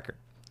service record.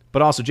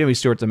 But also, Jimmy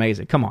Stewart's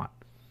amazing. Come on.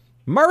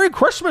 Merry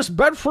Christmas,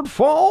 Bedford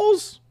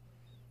Falls.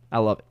 I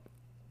love it.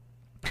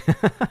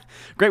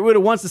 Great Widow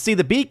wants to see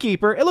The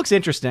Beekeeper. It looks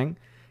interesting.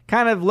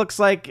 Kind of looks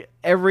like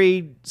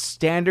every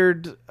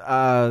standard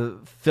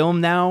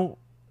film now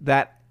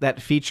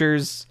that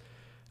features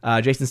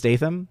Jason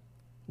Statham,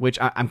 which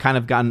I'm kind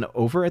of gotten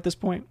over at this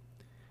point.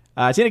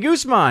 Tina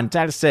Guzman,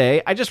 time to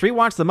say, I just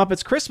rewatched The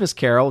Muppets Christmas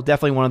Carol.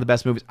 Definitely one of the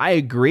best movies. I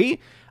agree.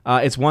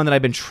 It's one that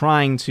I've been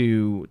trying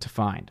to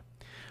find.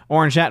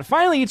 Orange Chat,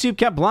 finally YouTube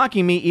kept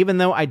blocking me even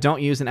though I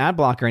don't use an ad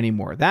blocker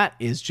anymore. That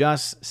is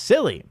just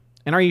silly.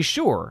 And are you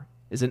sure?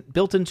 Is it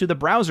built into the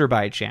browser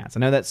by chance?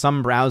 I know that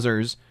some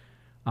browsers,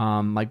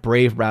 like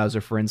Brave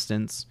browser, for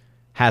instance,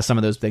 has some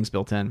of those things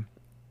built in.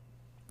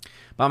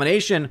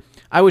 Abomination,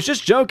 I was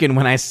just joking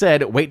when I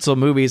said wait till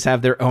movies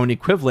have their own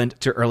equivalent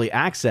to early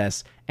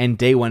access and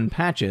day one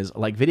patches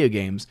like video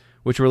games,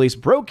 which release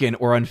broken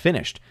or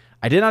unfinished.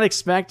 I did not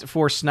expect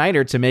for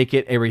Snyder to make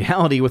it a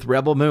reality with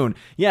Rebel Moon.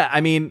 Yeah,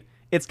 I mean,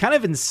 it's kind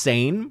of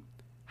insane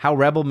how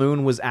Rebel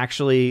Moon was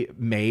actually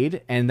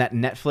made and that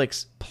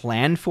Netflix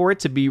planned for it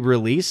to be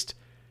released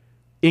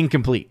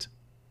incomplete.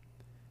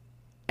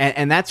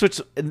 And that's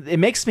it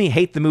makes me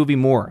hate the movie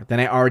more than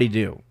I already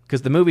do,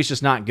 because the movie's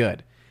just not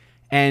good.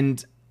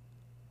 And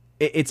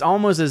it's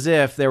almost as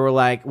if they were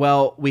like,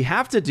 well, we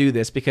have to do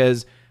this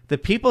because the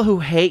people who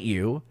hate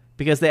you,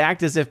 because they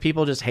act as if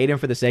people just hate him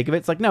for the sake of it.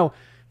 It's like, no,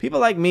 people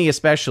like me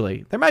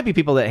especially, there might be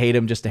people that hate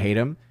him just to hate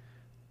him.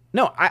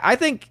 No, I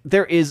think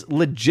there is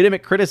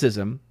legitimate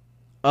criticism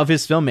of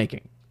his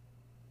filmmaking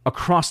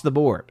across the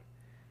board.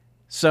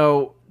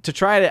 So to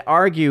try to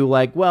argue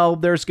like, well,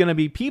 there's going to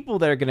be people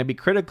that are going to be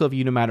critical of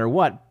you no matter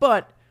what,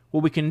 but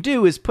what we can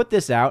do is put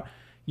this out.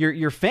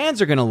 Your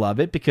fans are going to love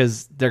it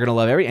because they're going to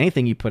love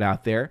anything you put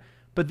out there.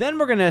 But then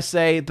we're going to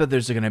say that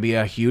there's going to be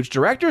a huge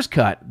director's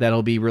cut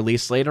that'll be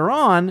released later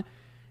on.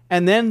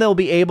 And then they'll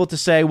be able to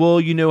say, well,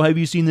 have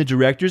you seen the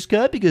director's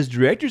cut? Because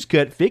director's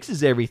cut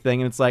fixes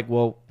everything. And it's like,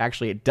 well,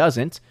 actually it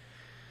doesn't.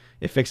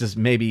 It fixes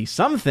maybe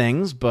some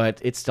things,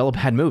 but it's still a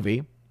bad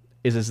movie.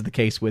 This is the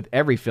case with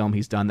every film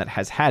he's done that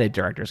has had a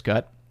director's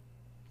cut.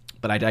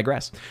 But I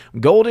digress.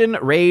 Golden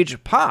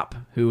Rage Pop,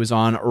 who is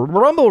on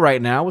Rumble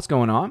right now. What's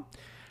going on?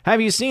 Have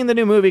you seen the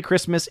new movie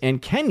Christmas in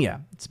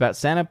Kenya? It's about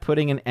Santa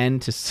putting an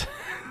end to...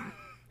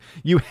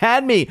 You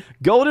had me.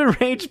 Golden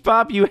Rage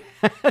Pop, you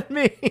had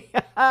me.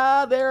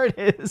 There it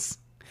is.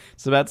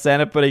 It's about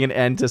Santa putting an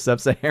end to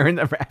sub-Saharan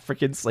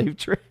African slave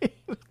trade.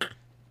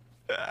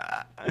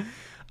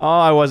 Oh,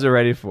 I wasn't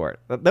ready for it.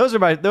 Those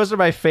are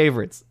my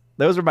favorites.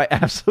 Those are my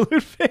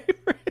absolute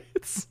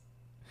favorites.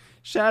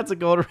 Shout out to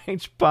Golden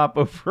Rage Pop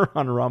over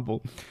on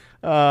Rumble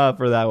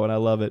for that one. I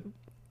love it.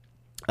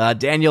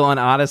 Daniel on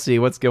Odyssey,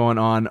 what's going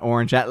on?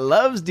 Orange Chat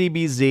loves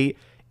DBZ.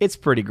 It's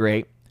pretty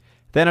great.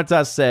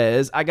 Thanatos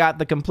says, I got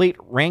the complete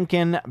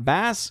Rankin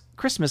Bass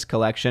Christmas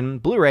collection.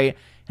 Blu-ray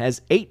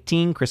has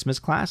 18 Christmas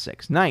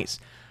classics. Nice.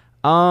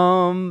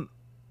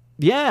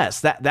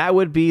 Yes, that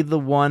would be the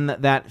one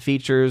that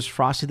features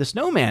Frosty the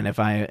Snowman, if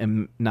I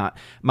am not.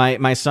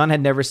 My son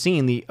had never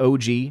seen the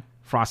OG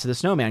Frosty the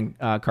Snowman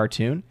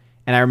cartoon,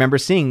 and I remember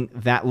seeing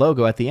that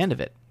logo at the end of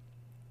it.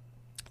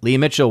 Lee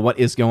Mitchell, what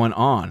is going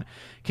on?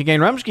 Kincaid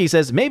Rumsky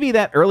says, maybe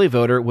that early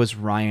voter was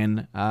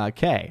Ryan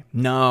K.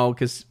 No,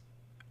 because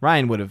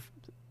Ryan would have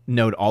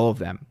known all of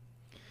them.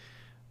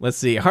 Let's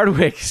see.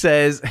 Hardwick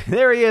says,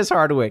 there he is,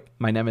 Hardwick,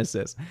 my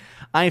nemesis.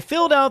 I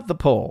filled out the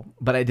poll,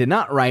 but I did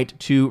not write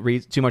too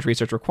much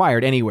research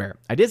required anywhere.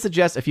 I did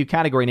suggest a few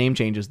category name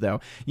changes, though.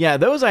 Yeah,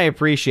 those I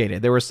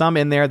appreciated. There were some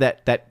in there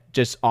that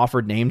just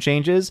offered name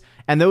changes,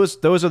 and those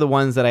are the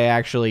ones that I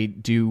actually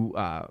do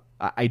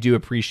I do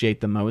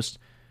appreciate the most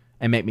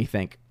and make me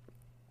think.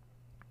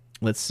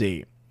 Let's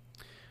see.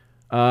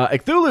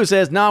 Cthulhu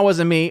says, nah, it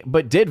wasn't me,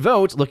 but did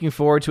vote. Looking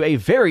forward to a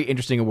very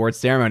interesting awards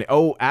ceremony.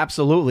 Oh,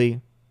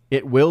 absolutely.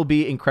 It will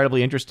be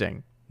incredibly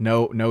interesting.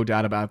 No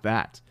doubt about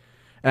that.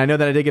 And I know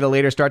that I did get a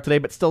later start today,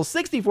 but still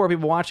 64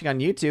 people watching on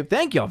YouTube.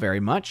 Thank y'all very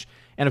much.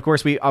 And of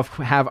course, we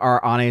have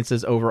our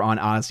audiences over on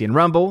Odyssey and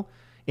Rumble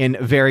in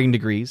varying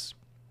degrees.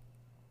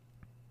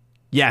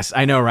 Yes,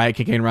 I know, right,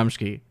 Kincaid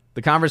Rumsky?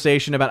 The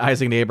conversation about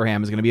Isaac and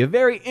Abraham is going to be a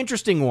very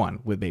interesting one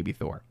with Baby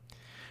Thor.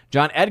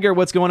 John Edgar,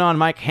 what's going on?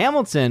 Mike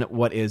Hamilton,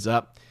 what is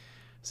up?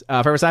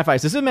 Forever Sci-Fi,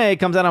 Suzume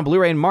comes out on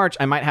Blu-ray in March.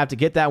 I might have to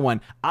get that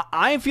one.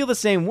 I feel the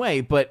same way,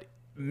 but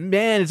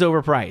man, it's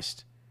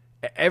overpriced.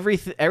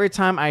 Every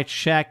time I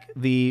check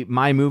the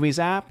My Movies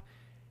app,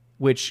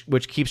 which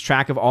keeps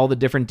track of all the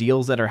different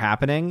deals that are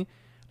happening,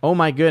 oh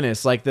my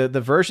goodness! Like the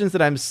versions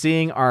that I'm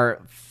seeing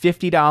are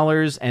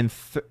 $50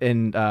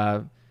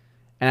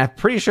 and I'm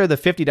pretty sure the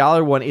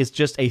 $50 one is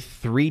just a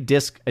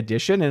 3-disc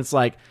edition, and it's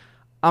like,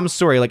 I'm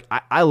sorry, like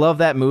I love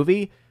that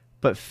movie,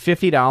 but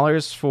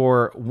 $50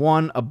 for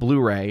 1, a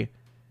Blu-ray,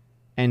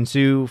 and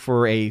 2,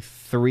 for a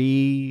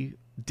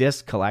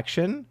 3-disc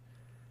collection.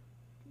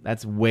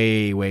 That's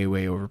way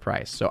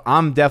overpriced. So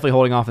I'm definitely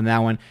holding off on that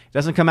one. It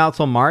doesn't come out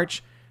till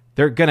March.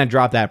 They're going to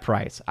drop that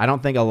price. I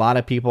don't think a lot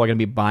of people are going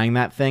to be buying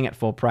that thing at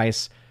full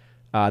price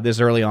this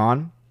early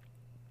on,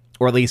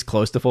 or at least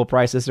close to full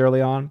price this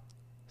early on.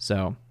 So,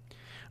 all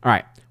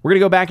right. We're going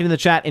to go back into the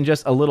chat in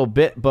just a little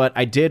bit, but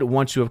I did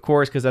want to, of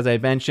course, because as I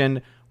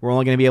mentioned, we're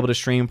only going to be able to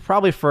stream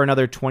probably for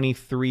another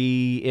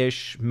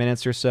 23-ish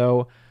minutes or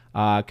so,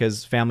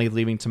 because family is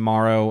leaving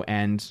tomorrow,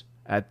 and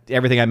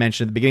everything I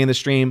mentioned at the beginning of the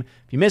stream.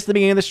 If you missed the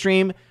beginning of the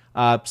stream,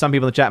 some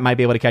people in the chat might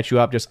be able to catch you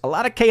up. Just a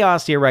lot of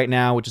chaos here right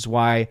now, which is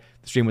why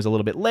the stream was a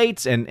little bit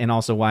late, and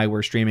also why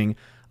we're streaming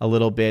a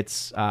little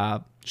bit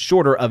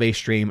shorter of a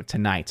stream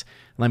tonight.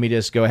 Let me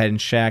just go ahead and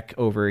check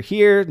over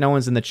here. No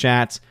one's in the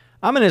chat.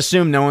 I'm going to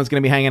assume no one's going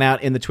to be hanging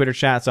out in the Twitter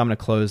chat, so I'm going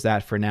to close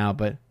that for now,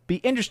 but be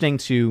interesting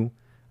to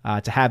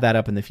have that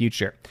up in the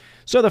future.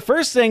 So the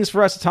first things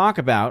for us to talk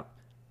about,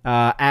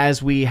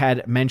 as we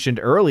had mentioned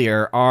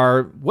earlier,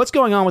 are what's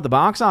going on with the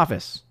box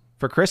office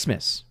for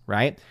Christmas,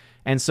 right?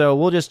 And so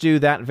we'll just do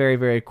that very,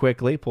 very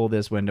quickly. Pull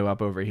this window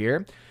up over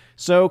here.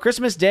 So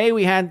Christmas Day,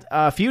 we had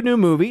a few new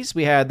movies.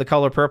 We had The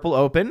Color Purple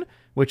open,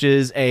 which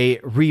is a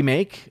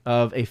remake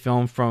of a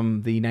film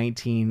from the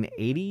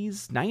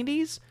 1980s,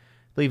 90s?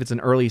 I believe it's an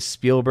early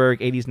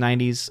Spielberg 80s,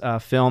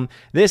 90s film.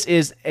 This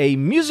is a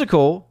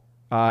musical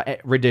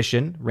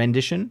rendition,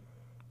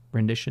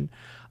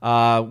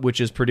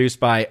 which is produced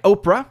by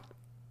Oprah,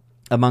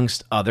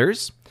 amongst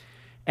others.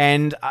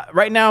 And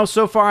right now,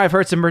 so far, I've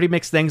heard some pretty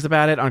mixed things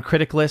about it on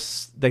critic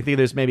lists. I think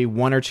there's maybe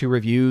 1 or 2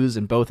 reviews,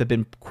 and both have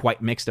been quite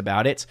mixed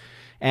about it.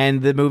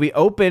 And the movie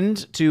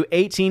opened to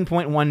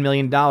 $18.1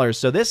 million.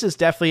 So this is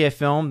definitely a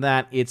film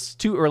that it's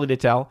too early to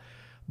tell,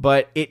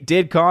 but it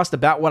did cost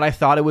about what I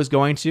thought it was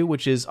going to,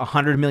 which is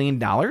 $100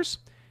 million.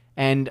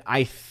 And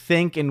I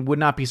think and would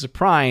not be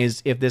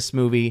surprised if this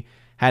movie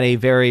had a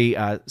very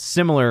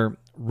similar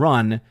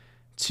run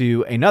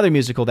to another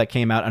musical that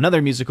came out,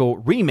 another musical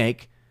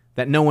remake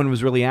that no one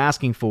was really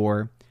asking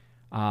for,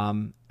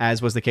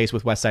 as was the case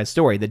with West Side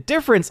Story. The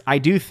difference, I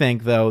do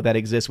think, though, that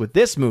exists with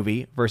this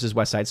movie versus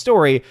West Side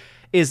Story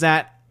is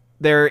that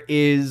there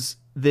is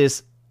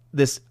this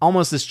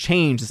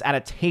change, this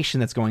adaptation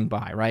that's going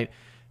by, right?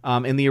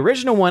 In the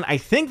original one, I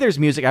think there's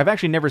music. I've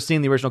actually never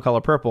seen the original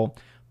Color Purple,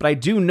 but I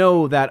do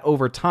know that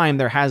over time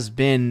there has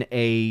been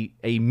a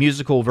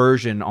musical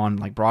version on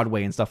like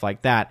Broadway and stuff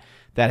like that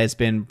has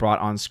been brought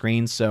on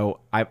screen.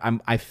 So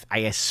I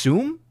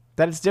assume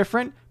that it's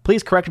different.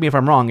 Please correct me if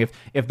I'm wrong.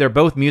 If they're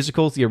both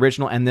musicals, the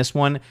original and this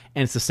one,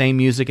 and it's the same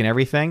music and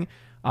everything,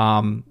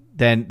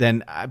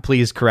 then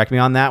please correct me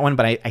on that one.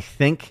 But I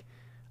think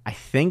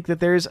that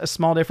there's a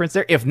small difference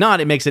there. If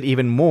not, it makes it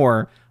even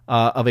more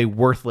of a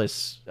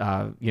worthless,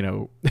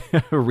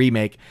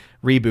 remake,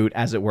 reboot,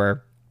 as it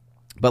were.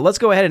 But let's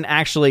go ahead and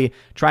actually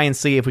try and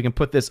see if we can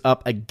put this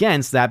up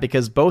against that,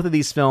 because both of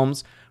these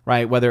films,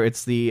 right, whether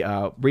it's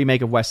the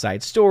remake of West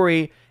Side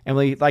Story, and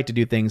we like to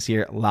do things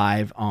here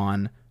live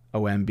on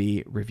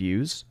OMB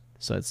Reviews.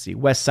 So let's see,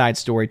 West Side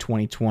Story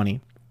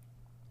 2020.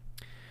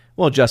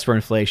 We'll adjust for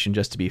inflation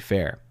just to be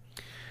fair.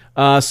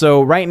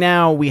 So right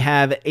now we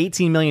have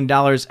 $18 million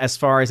as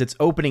far as its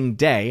opening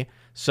day.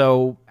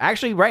 So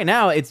actually right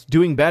now it's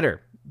doing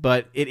better,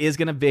 but it is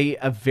going to be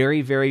a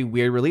very, very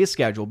weird release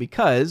schedule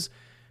because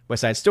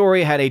West Side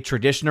Story had a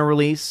traditional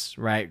release,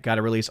 right? Got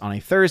a release on a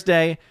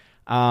Thursday.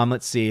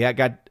 Let's see, that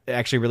got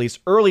actually released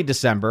early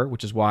December,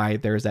 which is why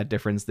there's that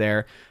difference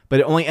there. But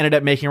it only ended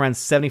up making around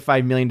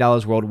 $75 million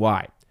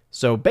worldwide.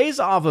 So based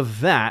off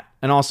of that,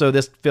 and also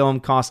this film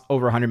cost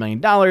over $100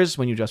 million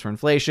when you adjust for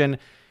inflation.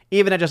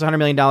 Even at just $100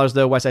 million,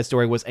 though, West Side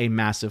Story was a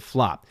massive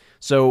flop.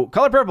 So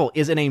Color Purple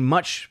is in a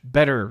much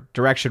better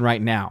direction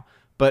right now.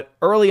 But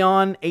early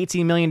on,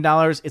 $18 million,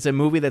 it's a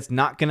movie that's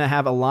not going to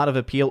have a lot of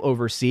appeal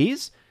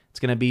overseas. It's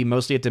going to be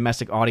mostly a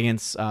domestic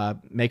audience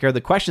maker. The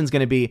question is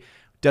going to be,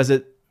 does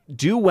it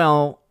do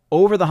well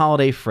over the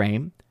holiday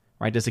frame?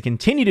 Right? Does it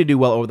continue to do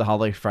well over the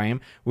holiday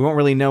frame? We won't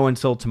really know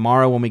until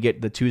tomorrow when we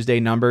get the Tuesday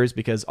numbers,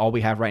 because all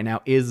we have right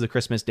now is the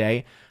Christmas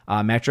Day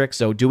metric.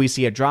 So do we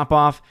see a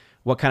drop-off?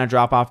 What kind of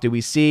drop-off do we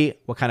see?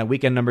 What kind of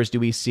weekend numbers do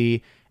we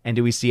see? And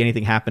do we see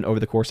anything happen over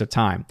the course of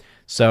time?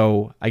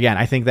 So again,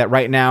 I think that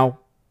right now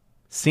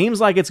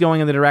seems like it's going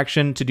in the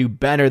direction to do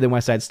better than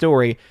West Side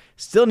Story.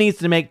 Still needs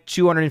to make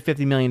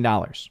 $250 million,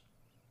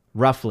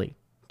 roughly,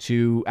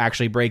 to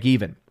actually break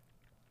even.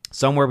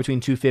 Somewhere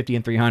between 250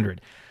 and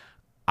 300.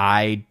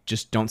 I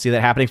just don't see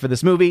that happening for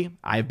this movie.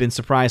 I've been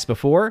surprised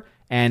before.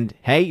 And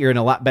hey, you're in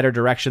a lot better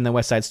direction than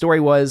West Side Story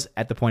was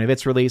at the point of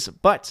its release,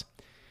 but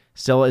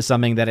still is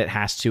something that it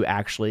has to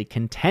actually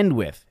contend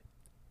with.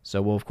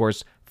 So we'll, of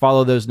course,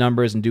 follow those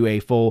numbers and do a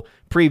full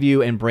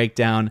preview and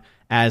breakdown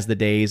as the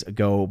days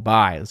go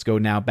by. Let's go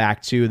now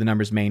back to the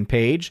numbers main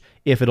page,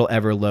 if it'll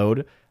ever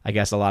load. I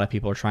guess a lot of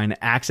people are trying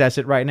to access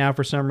it right now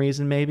for some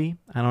reason, maybe.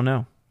 I don't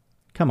know.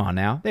 Come on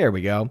now. There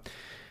we go.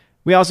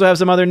 We also have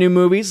some other new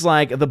movies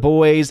like The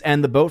Boys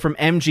and The Boat from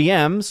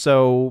MGM,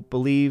 so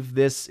believe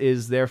this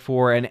is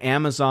therefore an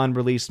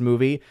Amazon-released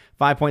movie.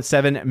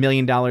 $5.7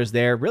 million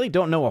there. Really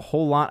don't know a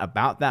whole lot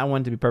about that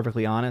one, to be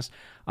perfectly honest.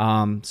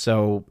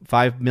 So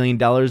 $5 million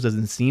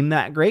doesn't seem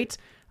that great.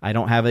 I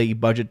don't have a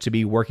budget to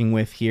be working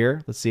with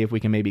here. Let's see if we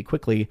can maybe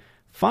quickly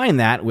find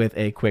that with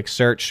a quick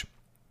search.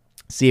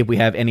 See if we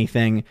have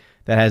anything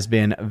that has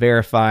been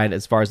verified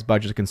as far as the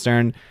budget is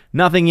concerned.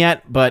 Nothing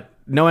yet, but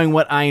knowing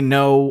what I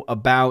know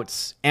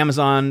about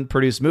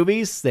Amazon-produced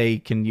movies, they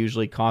can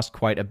usually cost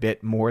quite a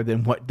bit more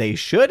than what they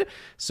should.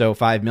 So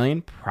 $5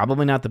 million,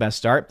 probably not the best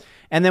start.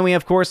 And then we,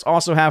 of course,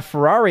 also have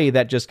Ferrari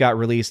that just got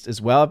released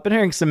as well. I've been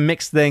hearing some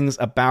mixed things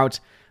about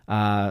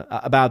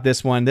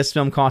this one. This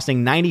film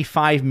costing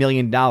 $95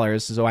 million,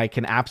 so I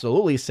can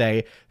absolutely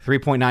say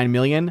 $3.9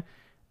 million.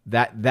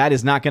 That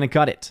is not going to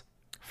cut it.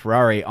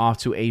 Ferrari off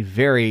to a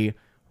very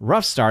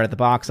rough start at the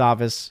box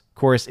office. Of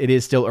course, it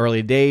is still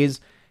early days,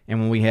 and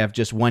when we have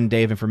just one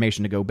day of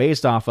information to go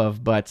based off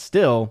of, but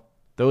still,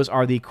 those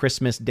are the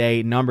Christmas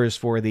Day numbers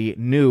for the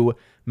new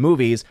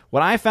movies.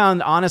 What I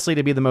found, honestly,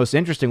 to be the most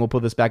interesting, we'll pull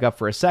this back up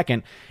for a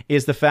second,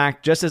 is the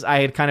fact, just as I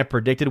had kind of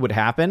predicted would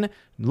happen,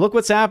 look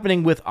what's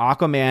happening with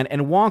Aquaman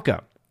and Wonka.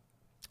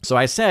 So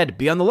I said,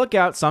 be on the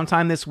lookout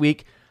sometime this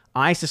week.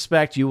 I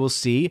suspect you will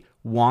see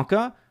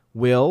Wonka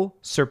will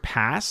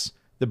surpass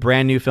the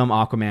brand new film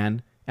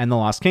Aquaman and the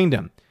Lost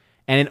Kingdom.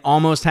 And it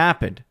almost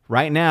happened.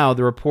 Right now,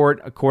 the report,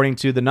 according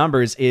to the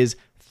numbers, is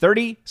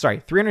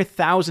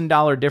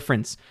 $300,000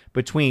 difference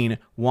between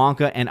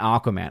Wonka and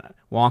Aquaman.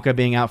 Wonka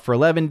being out for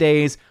 11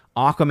 days,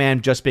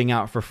 Aquaman just being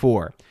out for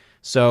 4.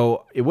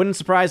 So it wouldn't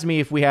surprise me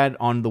if we had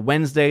on the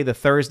Wednesday, the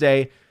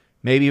Thursday,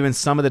 maybe even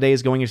some of the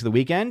days going into the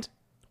weekend,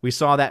 we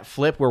saw that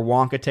flip where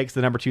Wonka takes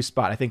the number 2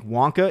 spot. I think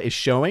Wonka is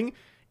showing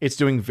it's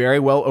doing very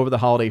well over the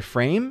holiday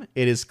frame.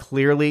 It is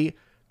clearly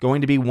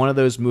going to be one of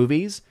those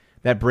movies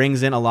that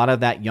brings in a lot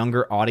of that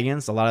younger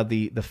audience, a lot of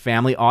the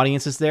family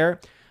audiences there.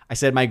 I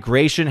said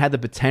Migration had the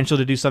potential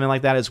to do something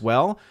like that as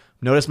well.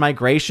 Notice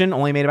Migration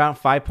only made about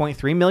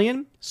 $5.3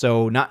 million,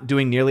 so not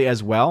doing nearly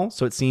as well.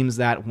 So it seems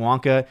that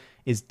Wonka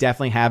is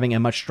definitely having a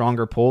much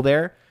stronger pull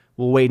there.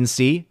 We'll wait and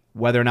see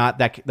whether or not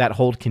that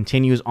hold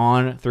continues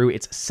on through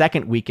its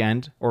second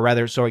weekend, or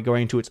rather,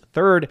 going to its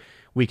third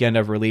weekend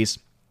of release.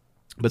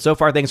 But so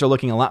far, things are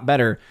looking a lot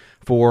better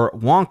for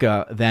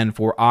Wonka than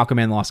for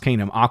Aquaman Lost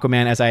Kingdom.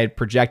 Aquaman, as I had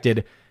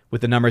projected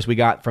with the numbers we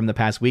got from the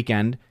past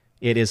weekend,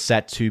 it is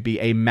set to be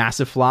a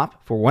massive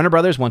flop for Warner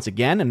Brothers. Once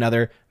again,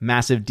 another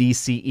massive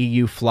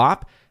DCEU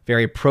flop.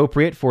 Very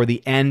appropriate for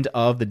the end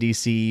of the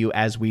DCEU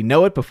as we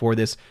know it before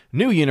this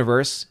new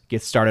universe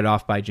gets started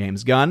off by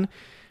James Gunn.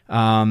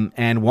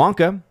 And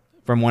Wonka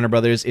from Warner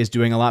Brothers is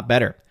doing a lot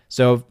better.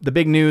 So the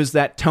big news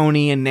that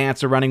Tony and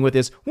Nance are running with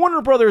is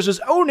Warner Brothers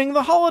is owning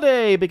the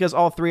holiday because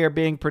all three are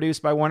being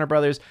produced by Warner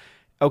Brothers.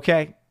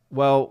 Okay,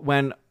 well,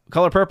 when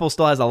Color Purple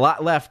still has a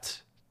lot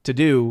left to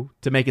do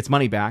to make its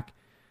money back,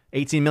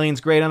 18 million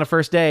is great on a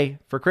first day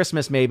for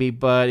Christmas maybe,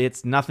 but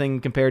it's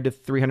nothing compared to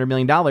 $300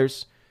 million.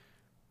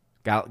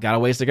 Got a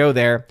ways to go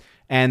there.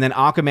 And then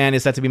Aquaman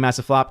is set to be a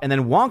massive flop. And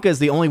then Wonka is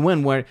the only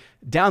one where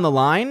down the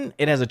line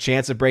it has a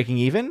chance of breaking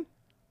even,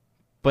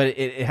 but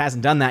it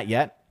hasn't done that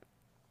yet.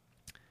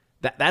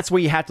 That's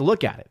where you have to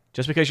look at it.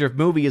 Just because your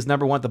movie is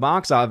number 1 at the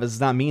box office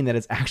does not mean that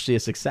it's actually a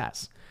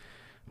success.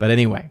 But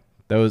anyway,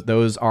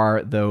 those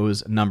are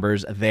those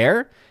numbers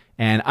there.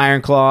 And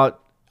Iron Claw,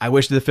 I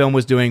wish the film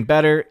was doing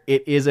better.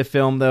 It is a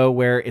film, though,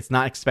 where it's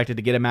not expected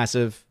to get a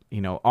massive,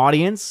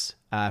 audience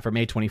for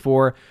May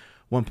 24.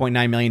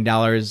 $1.9 million.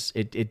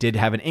 It did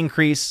have an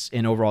increase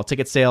in overall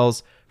ticket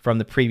sales from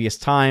the previous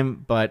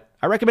time, but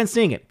I recommend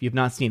seeing it if you've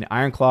not seen it.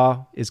 Iron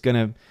Claw is going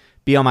to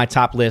be on my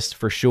top list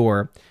for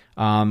sure.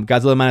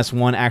 Godzilla Minus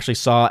One actually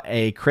saw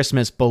a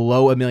Christmas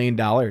below $1 million.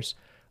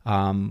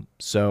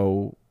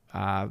 So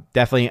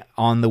definitely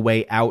on the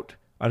way out,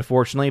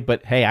 unfortunately.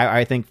 But hey,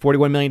 I think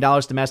 $41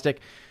 million domestic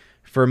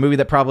for a movie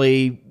that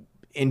probably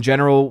in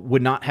general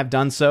would not have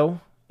done so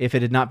if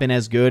it had not been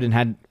as good and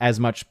had as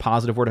much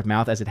positive word of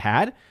mouth as it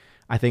had.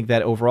 I think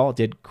that overall it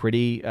did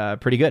pretty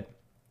good.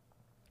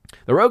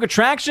 The Rogue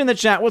Attraction in the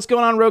chat. What's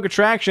going on, Rogue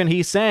Attraction?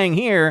 He's saying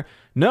here,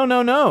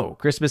 no.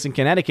 Christmas in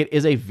Connecticut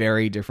is a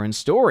very different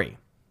story.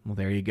 Well,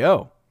 there you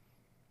go.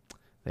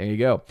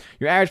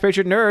 Your average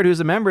patriot nerd who's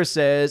a member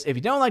says, if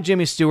you don't like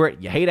Jimmy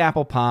Stewart, you hate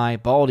apple pie,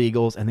 bald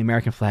eagles, and the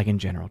American flag in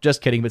general.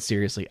 Just kidding, but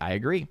seriously, I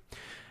agree.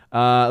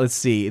 Let's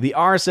see. The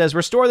R says,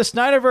 restore the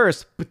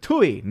Snyderverse.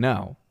 Patooey.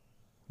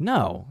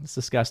 No, it's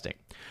disgusting.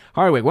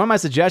 Hardwick, one of my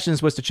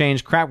suggestions was to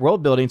change crap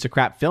world building to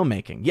crap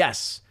filmmaking.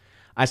 Yes,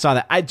 I saw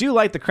that. I do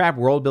like the crap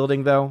world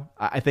building, though.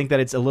 I think that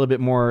it's a little bit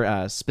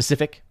more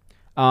specific.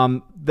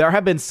 There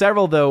have been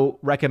several, though,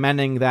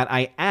 recommending that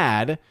I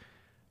add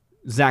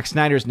Zack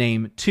Snyder's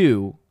name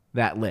to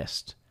that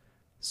list.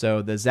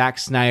 So the Zack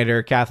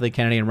Snyder, Kathleen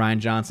Kennedy, and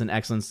Ryan Johnson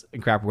Excellence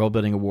in Crap World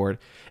Building Award.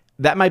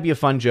 That might be a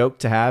fun joke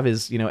to have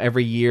is,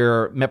 every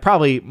year,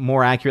 probably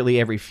more accurately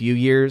every few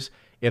years,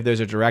 if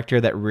there's a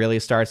director that really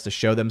starts to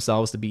show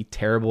themselves to be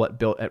terrible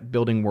at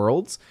building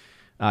worlds,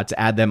 to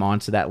add them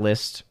onto that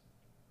list.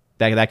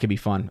 That could be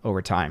fun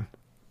over time.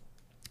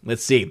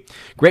 Let's see.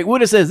 Great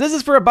Wuda says, this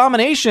is for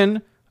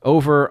Abomination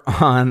over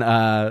on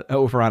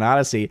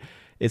Odyssey.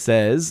 It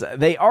says,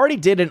 they already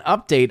did an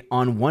update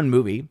on one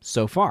movie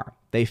so far.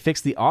 They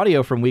fixed the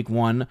audio from week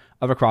 1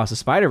 of Across the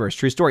Spider-Verse.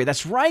 True story.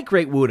 That's right,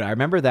 Great Wuda. I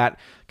remember that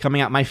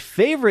coming out. My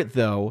favorite,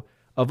 though,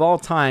 of all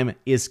time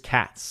is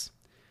Cats.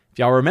 If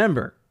y'all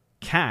remember,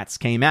 Cats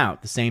came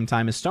out the same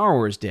time as Star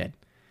Wars did.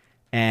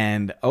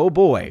 And, oh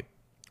boy,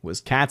 was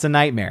Cats a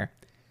nightmare.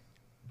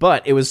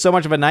 But it was so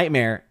much of a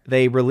nightmare,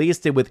 they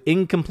released it with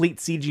incomplete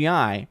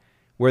CGI,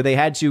 where they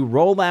had to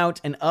roll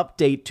out an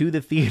update to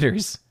the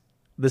theaters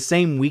the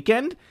same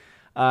weekend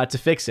to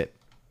fix it.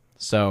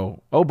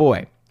 So, oh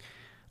boy.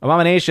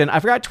 Abomination. I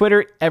forgot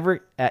Twitter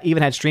ever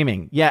even had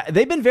streaming. Yeah,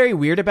 they've been very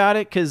weird about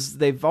it because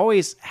they've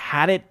always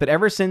had it, but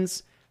ever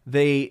since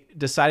they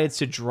decided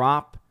to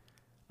drop,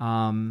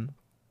 oh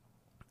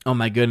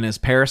my goodness,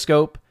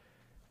 Periscope,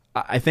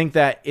 I think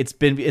that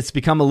it's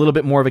become a little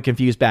bit more of a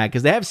confused bag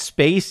because they have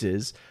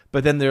spaces,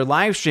 but then their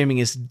live streaming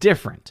is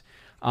different.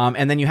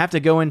 And then you have to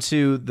go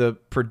into the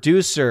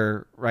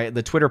producer, right,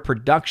 the Twitter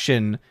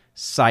production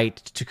site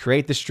to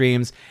create the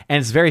streams, and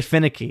it's very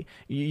finicky.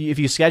 If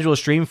you schedule a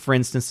stream, for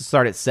instance, to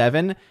start at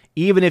 7,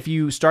 even if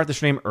you start the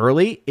stream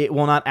early, it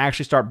will not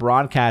actually start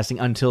broadcasting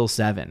until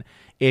 7.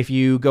 If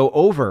you go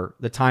over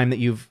the time that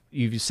you've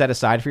set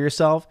aside for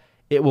yourself,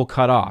 it will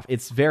cut off.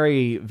 It's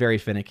very, very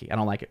finicky. I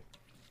don't like it.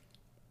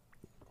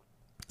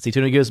 See,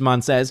 Tony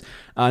Guzman says,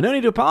 no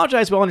need to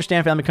apologize. We'll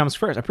understand family comes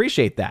first. I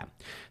appreciate that.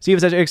 Steven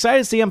says, are you excited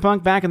to see CM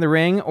Punk back in the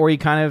ring, or you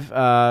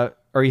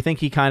think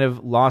he kind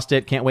of lost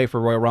it? Can't wait for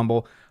Royal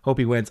Rumble. Hope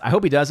he wins. I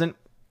hope he doesn't.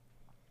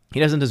 He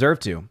doesn't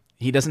deserve to.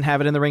 He doesn't have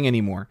it in the ring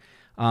anymore.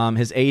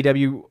 His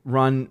AEW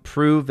run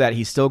proved that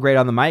he's still great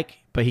on the mic,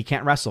 but he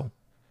can't wrestle.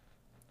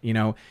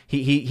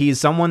 He's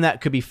someone that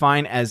could be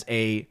fine as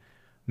a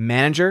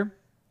manager,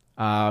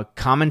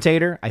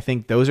 commentator. I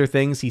think those are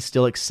things he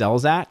still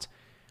excels at.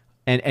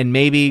 And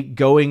maybe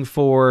going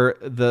for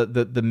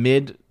the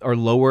mid or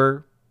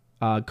lower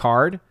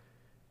card,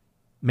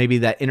 maybe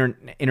that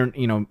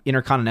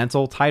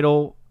intercontinental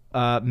title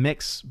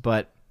mix,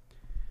 but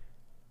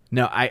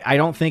no, I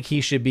don't think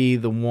he should be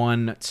the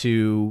one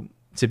to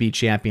be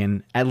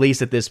champion, at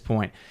least at this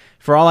point.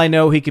 For all I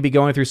know, he could be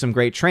going through some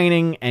great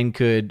training and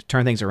could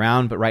turn things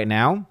around, but right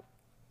now,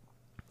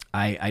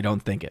 I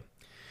don't think it.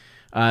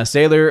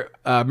 Sailor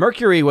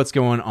Mercury, what's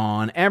going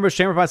on? Ambrose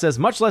Chamberpot says,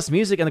 much less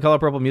music in the Color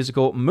Purple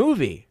musical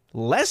movie.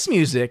 Less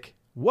music?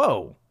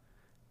 Whoa.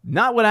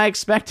 Not what I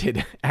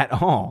expected at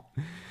all.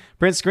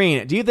 Prince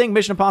Green, do you think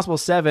Mission Impossible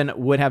 7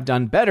 would have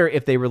done better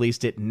if they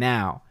released it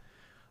now?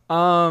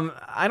 I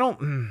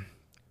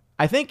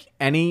think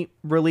any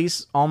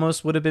release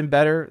almost would have been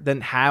better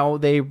than how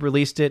they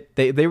released it.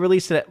 They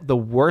released it at the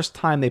worst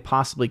time they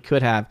possibly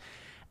could have.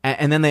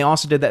 And then they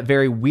also did that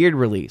very weird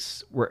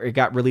release where it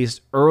got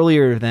released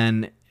earlier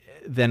than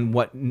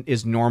what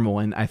is normal.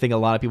 And I think a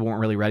lot of people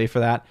weren't really ready for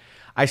that.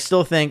 I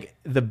still think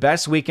the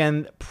best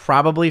weekend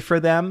probably for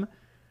them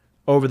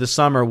over the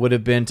summer would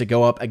have been to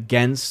go up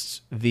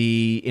against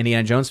the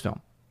Indiana Jones film.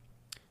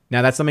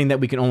 Now, that's something that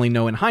we can only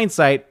know in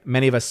hindsight.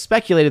 Many of us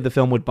speculated the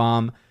film would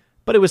bomb,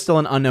 but it was still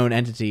an unknown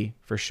entity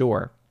for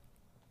sure.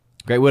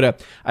 Great Wood.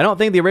 I don't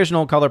think the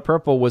original Color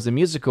Purple was a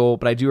musical,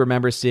 but I do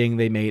remember seeing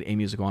they made a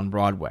musical on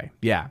Broadway.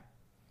 Yeah.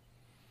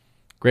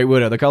 Great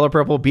Wood. The Color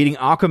Purple beating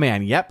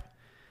Aquaman. Yep.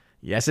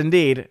 Yes,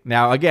 indeed.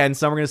 Now, again,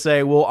 some are going to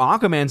say, well,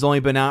 Aquaman's only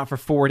been out for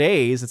 4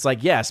 days. It's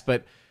like, yes,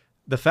 but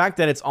the fact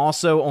that it's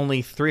also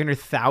only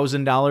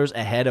 $300,000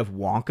 ahead of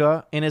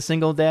Wonka in a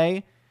single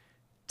day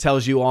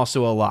tells you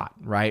also a lot,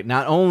 right?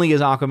 Not only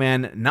is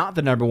Aquaman not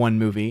the number one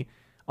movie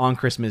on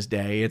Christmas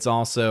Day, it's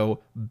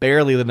also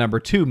barely the number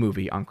two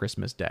movie on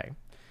Christmas Day.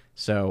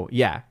 So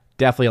yeah,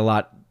 definitely a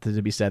lot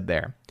to be said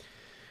there.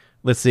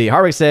 Let's see.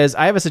 Harvick says,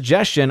 I have a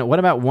suggestion. What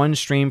about one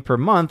stream per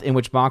month in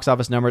which box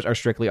office numbers are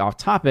strictly off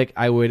topic?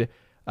 It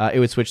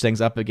would switch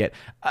things up again.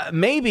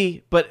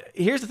 Maybe, but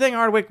here's the thing,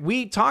 Hardwick.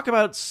 We talk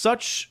about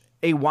such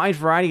a wide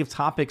variety of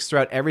topics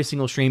throughout every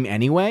single stream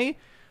anyway.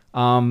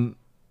 I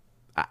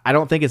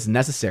don't think it's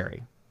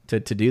necessary to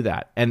do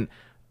that. And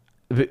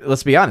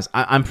let's be honest,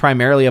 I'm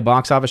primarily a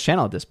box office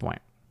channel at this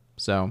point.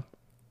 So,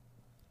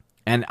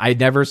 and I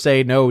never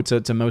say no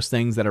to most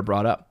things that are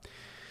brought up.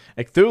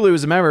 Cthulhu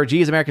is a member.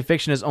 Geez, American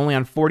Fiction is only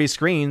on 40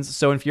 screens.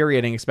 So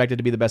infuriating. Expected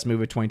to be the best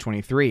movie of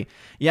 2023.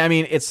 Yeah, I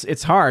mean,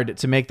 it's hard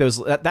to make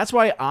those. That's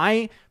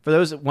why for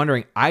those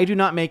wondering, I do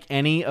not make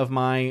any of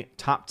my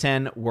top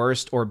 10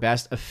 worst or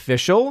best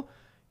official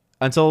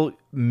until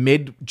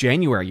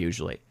mid-January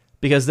usually.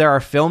 Because there are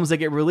films that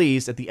get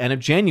released at the end of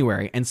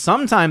January. And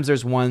sometimes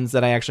there's ones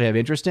that I actually have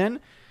interest in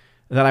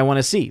that I want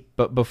to see.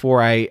 But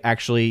before I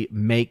actually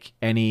make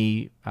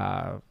any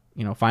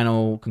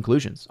final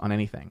conclusions on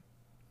anything.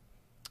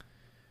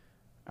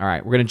 All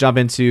right, we're going to jump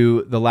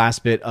into the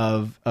last bit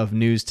of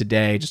news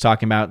today, just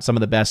talking about some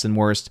of the best and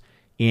worst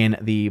in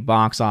the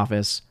box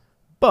office.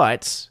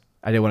 But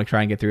I did want to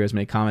try and get through as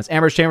many comments.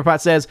 Amber's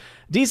Chamberpot says,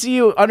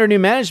 DCU under new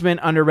management,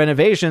 under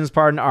renovations,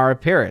 pardon our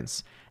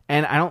appearance.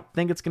 And I don't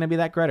think it's going to be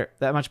that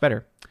much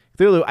better.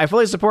 Cthulhu, I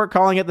fully support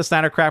calling it the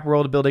Snyder Crap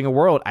World building a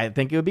world. I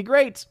think it would be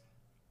great.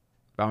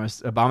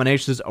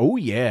 Abomination says, oh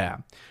yeah.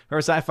 For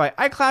sci-fi,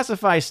 I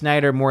classify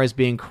Snyder more as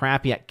being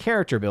crappy at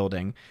character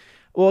building.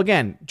 Well,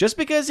 again, just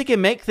because he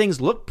can make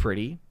things look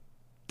pretty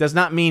does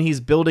not mean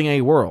he's building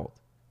a world.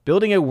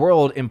 Building a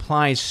world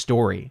implies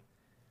story.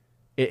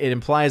 It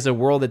implies a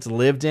world that's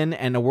lived in,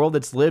 and a world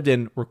that's lived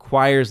in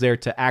requires there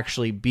to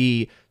actually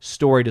be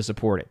story to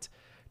support it.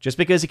 Just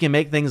because he can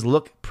make things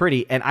look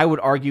pretty, and I would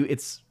argue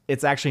it's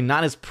actually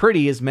not as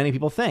pretty as many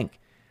people think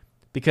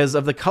because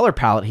of the color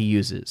palette he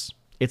uses.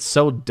 It's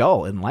so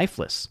dull and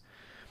lifeless.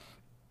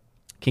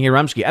 King of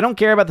Rumsky, I don't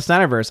care about the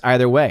Snyderverse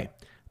either way.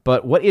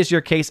 But what is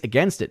your case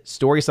against it?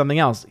 Story, something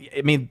else.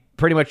 I mean,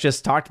 pretty much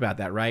just talked about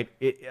that, right?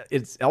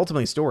 It's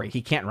ultimately story.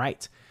 He can't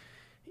write.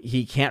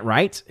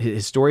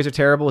 His stories are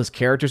terrible. His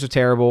characters are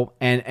terrible.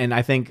 And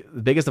I think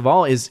the biggest of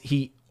all is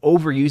he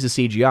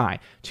overuses CGI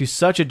to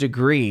such a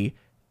degree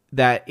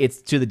that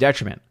it's to the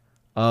detriment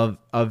of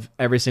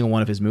every single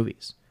one of his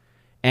movies.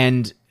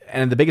 And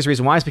the biggest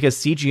reason why is because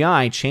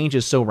CGI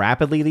changes so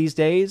rapidly these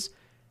days.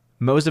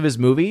 Most of his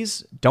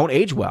movies don't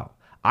age well.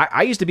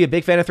 I used to be a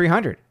big fan of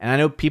 300, and I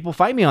know people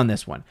fight me on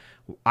this one.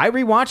 I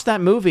rewatched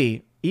that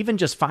movie even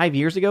just 5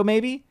 years ago,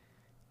 maybe,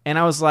 and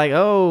I was like,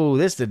 oh,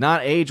 this did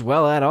not age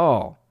well at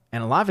all.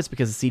 And a lot of it's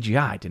because the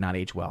CGI did not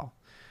age well.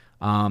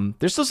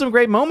 There's still some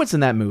great moments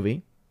in that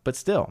movie, but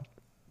still.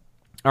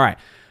 All right.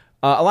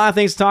 A lot of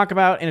things to talk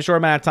about in a short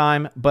amount of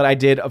time, but I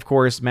did, of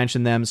course,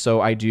 mention them, so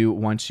I do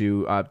want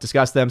to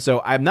discuss them.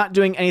 So I'm not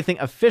doing anything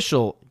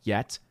official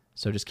yet,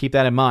 so just keep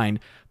that in mind.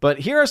 But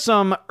here are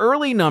some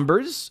early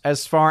numbers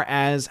as far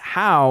as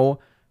how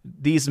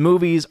these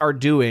movies are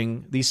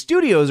doing, these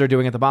studios are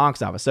doing at the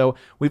box office. So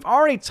we've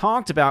already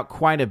talked about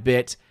quite a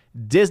bit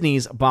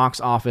Disney's box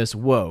office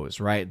woes,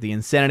 right? The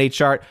insanity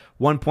chart,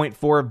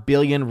 1.4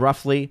 billion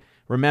roughly.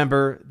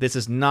 Remember, this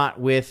is not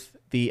with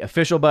the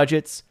official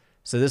budgets,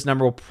 so this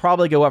number will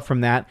probably go up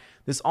from that.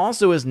 This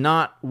also is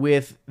not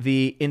with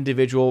the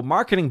individual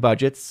marketing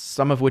budgets,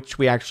 some of which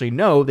we actually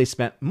know they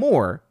spent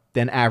more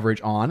than average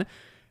on.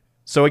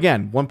 So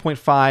again,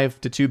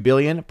 1.5 to 2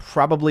 billion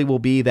probably will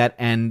be that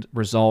end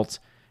result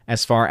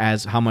as far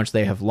as how much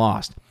they have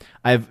lost.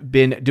 I've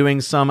been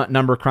doing some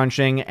number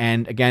crunching,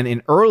 and again,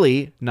 in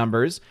early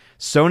numbers,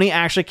 Sony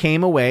actually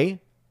came away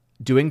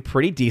doing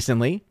pretty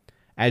decently.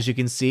 As you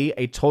can see,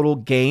 a total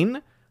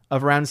gain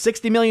of around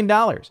 $60 million.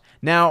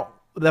 Now,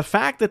 the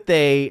fact that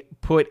they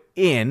put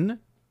in,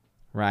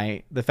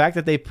 right,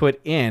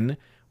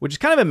 which is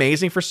kind of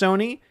amazing for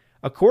Sony,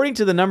 according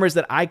to the numbers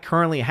that I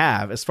currently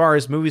have, as far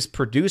as movies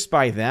produced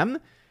by them,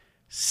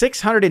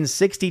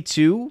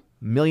 $662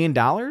 million.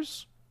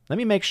 Let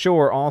me make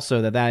sure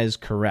also that is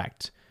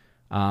correct.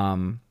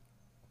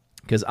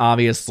 Because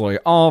obviously,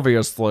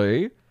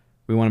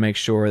 we want to make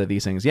sure that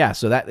these things,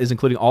 so that is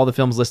including all the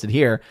films listed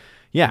here.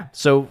 Yeah,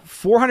 so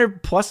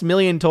 400 plus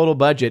million total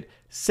budget,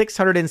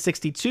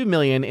 662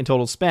 million in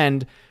total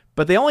spend,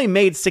 but they only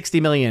made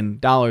 $60 million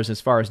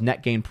as far as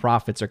net gain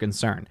profits are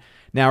concerned.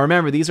 Now,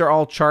 remember, these are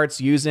all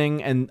charts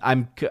using, and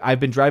I've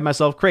been driving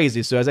myself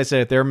crazy. So as I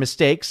said, if there are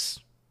mistakes,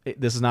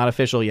 this is not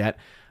official yet,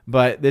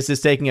 but this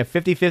is taking a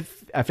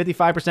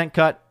 55%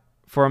 cut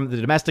from the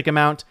domestic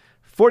amount,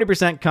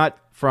 40% cut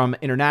from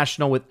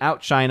international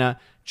without China,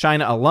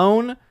 China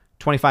alone,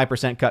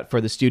 25% cut for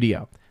the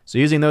studio. So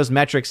using those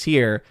metrics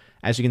here,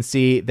 as you can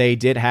see, they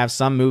did have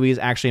some movies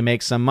actually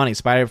make some money.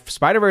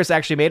 Spider-Verse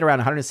actually made around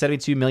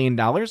 $172 million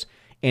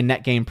in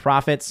net gain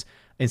profits.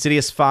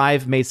 Insidious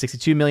 5 made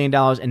 $62 million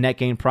in net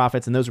gain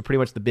profits, and those were pretty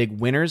much the big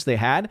winners they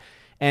had.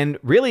 And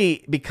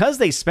really, because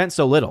they spent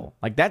so little,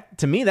 like that,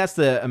 to me, that's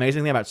the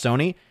amazing thing about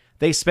Sony.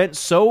 They spent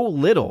so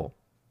little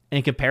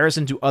in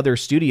comparison to other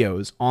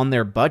studios on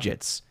their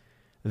budgets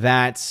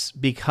that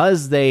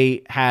because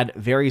they had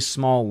very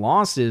small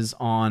losses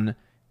on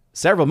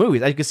several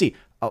movies, as you can see,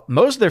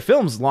 most of their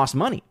films lost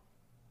money,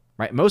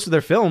 right? Most of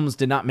their films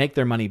did not make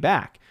their money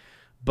back.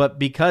 But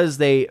because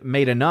they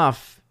made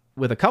enough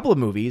with a couple of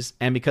movies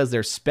and because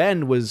their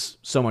spend was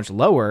so much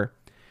lower,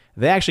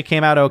 they actually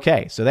came out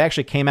okay. So they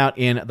actually came out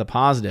in the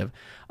positive.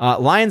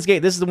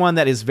 Lionsgate, this is the one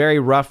that is very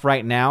rough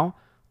right now.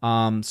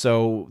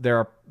 So there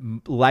are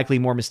likely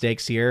more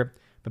mistakes here.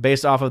 But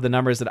based off of the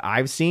numbers that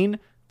I've seen,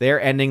 they're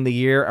ending the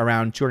year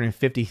around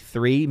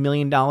 $253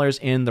 million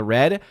in the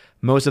red.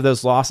 Most of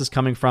those losses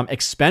coming from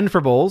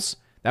Expendables.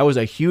 That was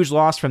a huge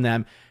loss from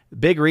them.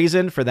 Big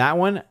reason for that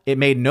one, it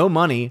made no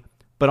money,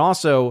 but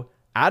also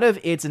out of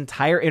its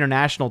entire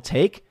international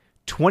take,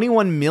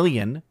 21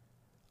 million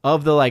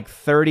of the like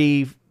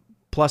 30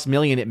 plus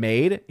million it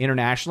made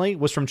internationally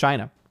was from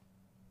China,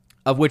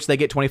 of which they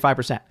get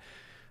 25%.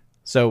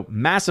 So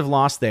massive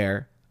loss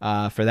there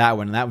for that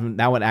one. And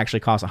that one actually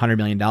cost $100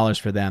 million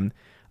for them.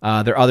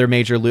 Their other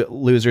major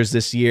losers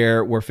this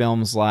year were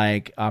films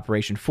like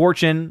Operation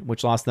Fortune,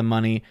 which lost them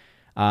money.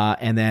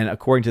 And then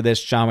according to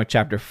this, John Wick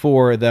Chapter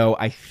 4, though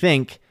I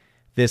think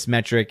this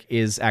metric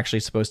is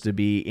actually supposed to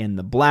be in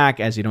the black,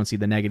 as you don't see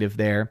the negative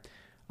there.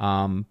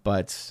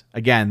 But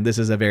again, this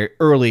is a very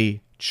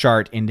early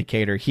chart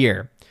indicator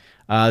here.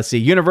 Let's see,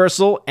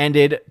 Universal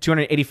ended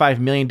 $285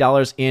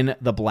 million in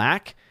the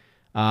black.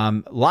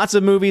 Lots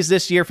of movies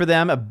this year for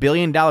them, $1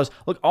 billion.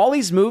 Look, all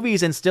these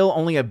movies and still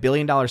only $1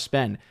 billion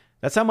spend.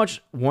 That's how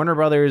much Warner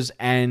Brothers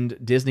and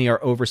Disney are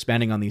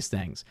overspending on these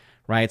things,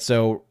 right?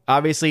 So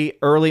obviously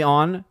early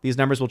on, these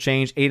numbers will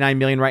change. 89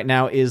 million right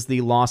now is the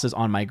losses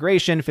on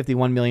Migration,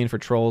 51 million for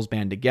Trolls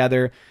Band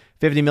Together,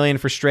 50 million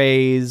for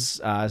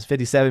Strays,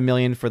 57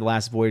 million for The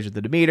Last Voyage of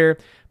the Demeter,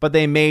 but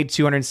they made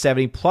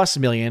 270 plus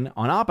million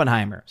on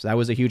Oppenheimer. So that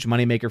was a huge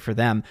moneymaker for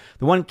them.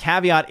 The one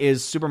caveat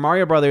is Super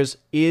Mario Brothers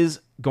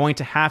is going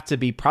to have to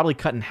be probably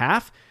cut in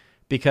half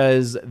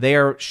because they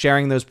are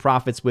sharing those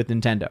profits with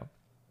Nintendo.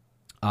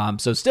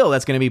 So still,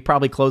 that's going to be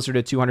probably closer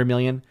to 200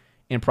 million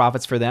in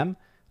profits for them,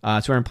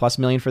 200 plus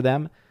million for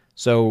them.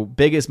 So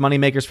biggest money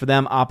makers for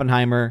them,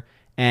 Oppenheimer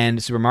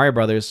and Super Mario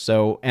Brothers.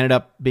 So ended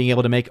up being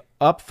able to make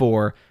up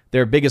for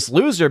their biggest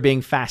loser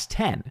being Fast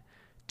 10,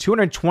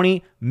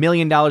 $220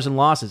 million in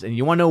losses. And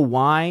you want to know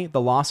why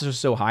the losses are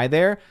so high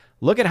there?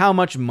 Look at how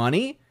much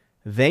money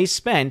they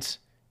spent,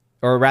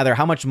 or rather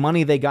how much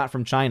money they got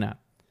from China.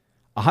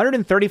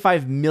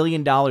 $135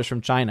 million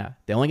from China.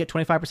 They only get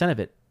 25%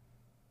 of it.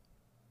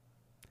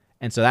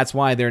 And so that's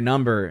why their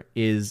number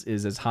is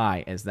as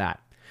high as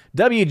that.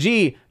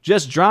 WG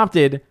just dropped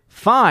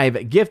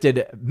 5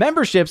 gifted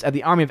memberships at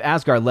the Army of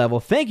Asgard level.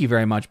 Thank you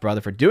very much,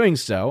 brother, for doing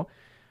so.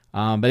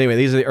 But anyway,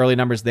 these are the early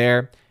numbers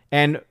there.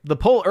 And the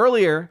poll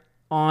earlier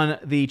on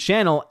the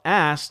channel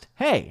asked,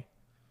 hey,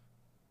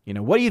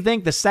 what do you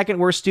think the second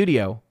worst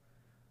studio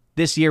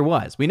this year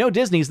was? We know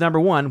Disney's number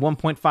one,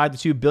 1.5 to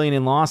 2 billion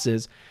in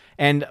losses.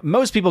 And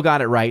most people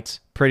got it right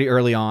pretty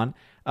early on.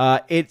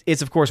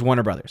 It's, of course,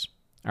 Warner Brothers.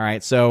 All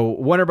right, so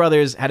Warner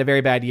Brothers had a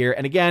very bad year.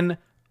 And again,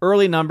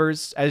 early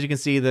numbers, as you can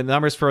see, the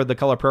numbers for The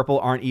Color Purple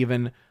aren't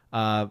even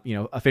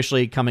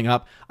officially coming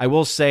up. I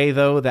will say,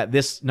 though, that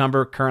this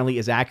number currently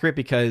is accurate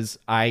because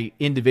I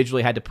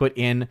individually had to put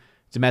in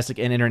domestic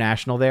and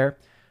international there.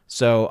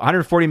 So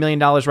 $140 million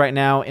right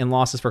now in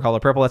losses for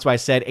Color Purple. That's why I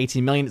said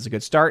 18 million is a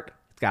good start.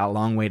 It's got a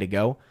long way to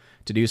go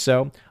to do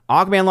so.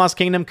 Aquaman Lost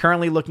Kingdom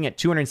currently looking at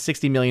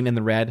 260 million in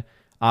the red.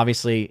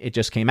 Obviously, it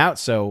just came out,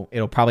 so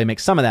it'll probably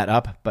make some of that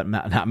up, but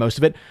not most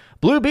of it.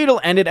 Blue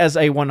Beetle ended as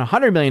a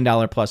 $100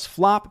 million plus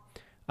flop.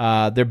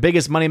 Their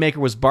biggest moneymaker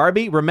was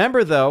Barbie.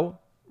 Remember, though,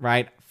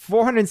 right,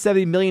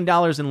 $470 million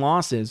in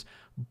losses,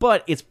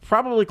 but it's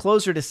probably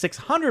closer to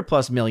 600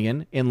 plus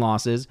million in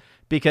losses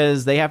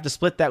because they have to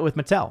split that with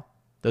Mattel,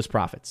 those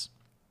profits.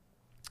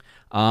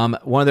 One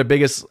of their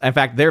biggest, in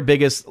fact, their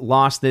biggest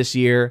loss this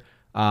year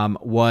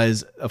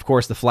was, of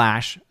course, The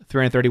Flash,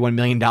 $331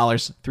 million.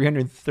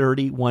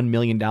 $331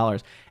 million.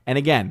 And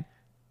again,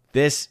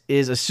 this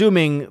is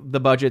assuming the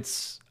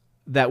budgets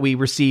that we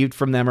received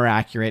from them are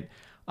accurate.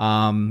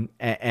 And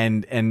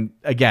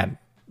again,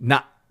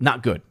 not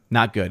good.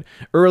 Not good.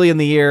 Early in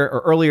the year,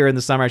 or earlier in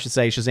the summer, I should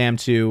say, Shazam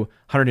 2,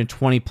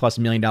 $120 plus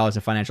million in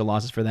financial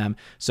losses for them.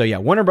 So yeah,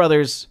 Warner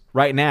Brothers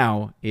right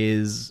now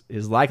is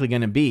likely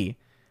going to be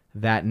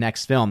that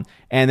next film.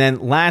 And then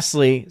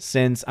lastly,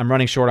 since I'm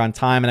running short on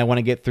time and I want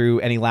to get through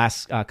any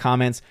last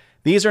comments,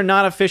 these are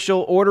not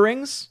official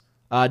orderings.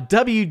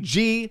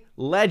 WG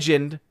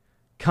Legend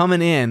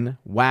coming in.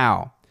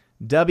 Wow.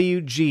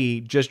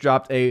 WG just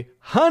dropped a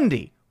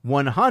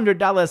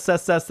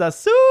 $100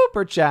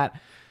 super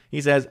chat. He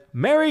says,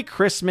 Merry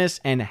Christmas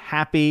and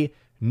Happy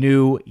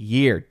New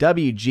Year.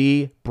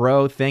 WG,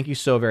 bro, thank you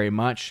so very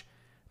much.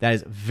 That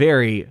is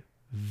very,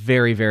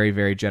 very, very,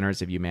 very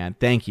generous of you, man.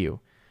 Thank you.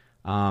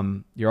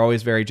 You're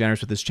always very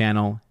generous with this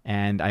channel,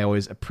 and I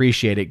always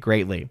appreciate it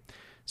greatly.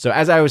 So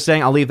as I was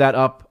saying, I'll leave that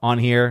up on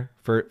here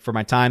for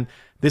my time.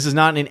 This is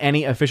not in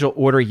any official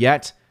order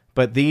yet,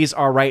 but these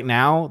are right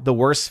now the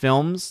worst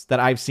films that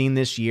I've seen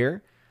this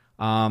year.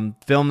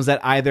 Films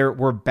that either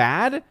were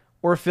bad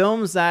or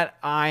films that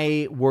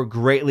I were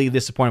greatly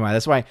disappointed by.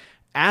 That's why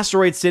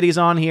Asteroid City's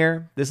on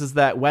here. This is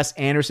that Wes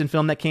Anderson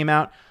film that came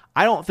out.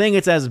 I don't think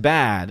it's as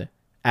bad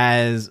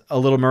as A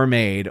Little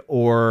Mermaid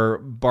or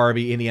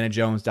Barbie, Indiana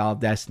Jones, Dial of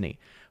Destiny.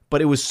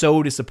 But it was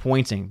so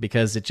disappointing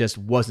because it just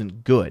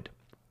wasn't good.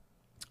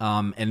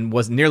 And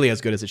wasn't nearly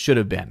as good as it should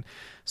have been.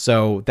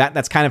 So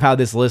that's kind of how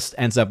this list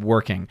ends up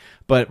working.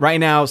 But right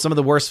now, some of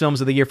the worst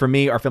films of the year for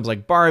me are films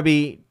like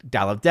Barbie,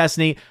 Dial of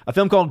Destiny, a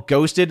film called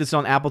Ghosted. It's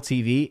on Apple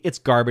TV. It's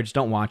garbage.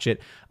 Don't watch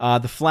it.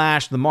 The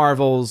Flash, The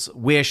Marvels,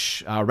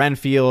 Wish,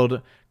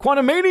 Renfield,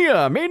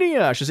 Quantumania,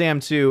 Mania,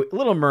 Shazam 2,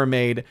 Little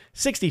Mermaid,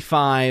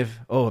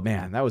 65. Oh,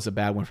 man, that was a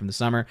bad one from the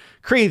summer.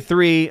 Creed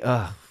 3.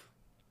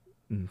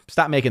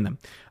 Stop making them.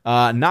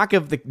 Knock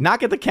at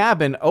the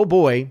Cabin. Oh,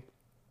 boy.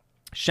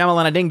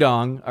 Shyamalana Ding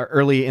Dong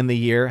early in the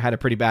year had a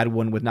pretty bad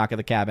one with Knock at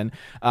the Cabin.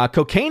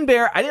 Cocaine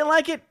Bear, I didn't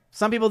like it.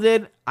 Some people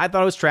did. I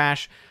thought it was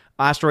trash.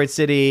 Asteroid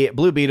City,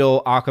 Blue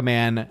Beetle,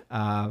 Aquaman,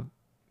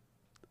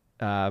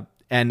 and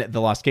The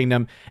Lost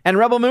Kingdom, and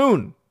Rebel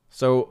Moon.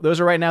 So those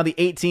are right now the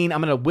 18.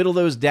 I'm going to whittle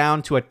those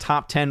down to a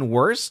top 10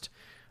 worst.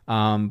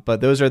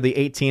 But those are the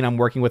 18 I'm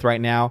working with right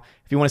now.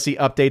 If you want to see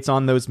updates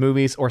on those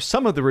movies or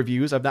some of the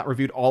reviews, I've not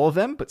reviewed all of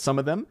them, but some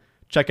of them,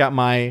 check out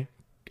my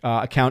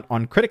account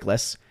on Critic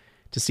Lists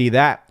to see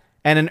that.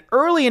 And an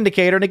early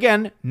indicator, and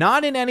again,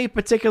 not in any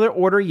particular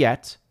order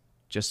yet,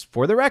 just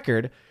for the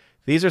record,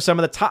 these are some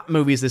of the top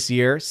movies this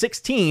year.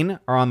 16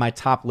 are on my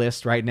top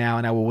list right now,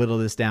 and I will whittle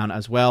this down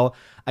as well.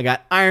 I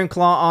got Iron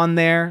Claw on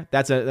there.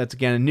 That's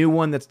again a new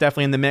one that's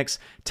definitely in the mix.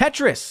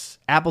 Tetris,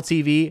 Apple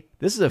TV.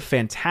 This is a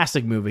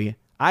fantastic movie.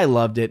 I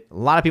loved it. A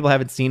lot of people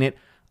haven't seen it.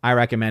 I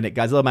recommend it.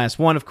 Godzilla Minus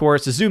One, of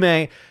course.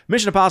 Suzume,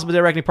 Mission Impossible Dead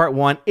Reckoning Part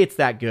 1. It's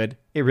that good.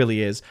 It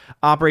really is.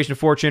 Operation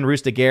Fortune,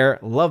 Ruse de Guerre.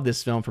 Love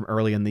this film from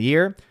early in the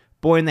year.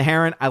 Boy and the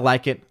Heron. I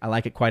like it. I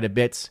like it quite a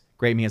bit.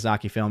 Great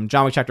Miyazaki film.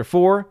 John Wick Chapter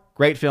 4.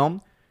 Great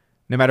film.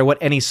 No matter what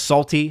any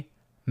salty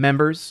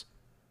members,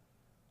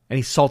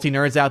 any salty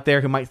nerds out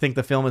there who might think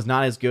the film is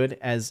not as good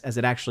as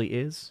it actually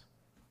is.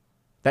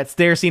 That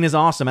stair scene is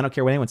awesome. I don't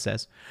care what anyone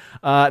says.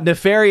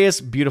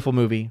 Nefarious, beautiful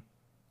movie.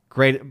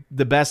 Great,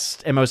 the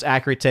best and most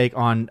accurate take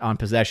on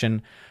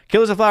Possession.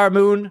 Killers of the Flower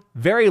Moon,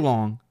 very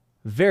long,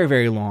 very,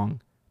 very long,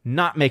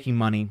 not making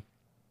money.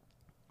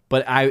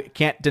 But I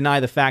can't deny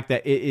the fact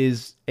that it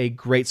is a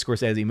great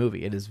Scorsese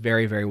movie. It is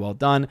very, very well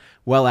done,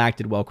 well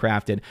acted, well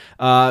crafted.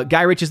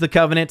 Guy Ritchie's The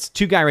Covenant,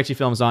 2 Guy Ritchie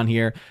films on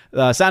here.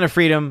 Sound of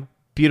Freedom,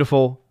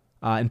 beautiful,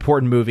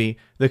 important movie.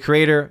 The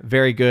Creator,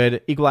 very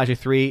good. Equalizer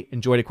 3,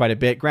 enjoyed it quite a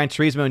bit. Gran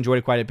Turismo, enjoyed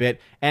it quite a bit.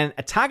 And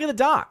Attack of the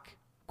Dock.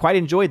 Quite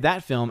enjoyed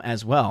that film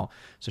as well.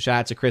 So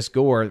shout out to Chris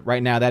Gore.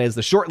 Right now, that is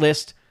the short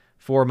list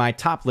for my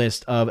top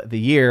list of the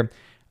year.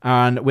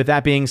 And with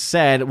that being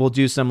said, we'll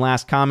do some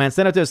last comments.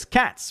 Then it does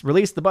Cats.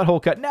 Release the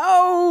butthole cut.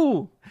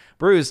 No!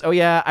 Bruce, oh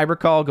yeah, I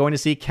recall going to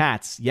see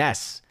Cats.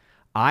 Yes.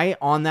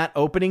 On that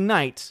opening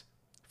night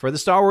for the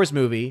Star Wars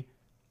movie,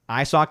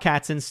 I saw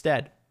Cats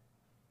instead.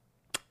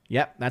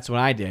 Yep, that's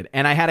what I did.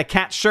 And I had a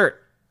Cat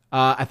shirt.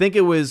 I think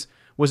it was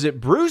it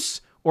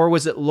Bruce or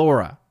was it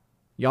Laura?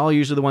 Y'all are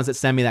usually the ones that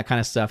send me that kind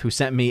of stuff, who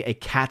sent me a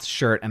Cats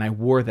shirt, and I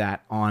wore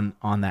that on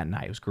that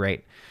night. It was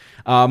great.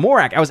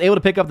 Morak, I was able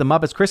to pick up The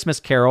Muppets Christmas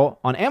Carol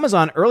on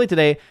Amazon early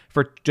today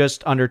for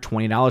just under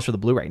 $20 for the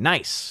Blu-ray.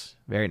 Nice.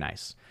 Very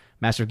nice.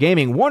 Master of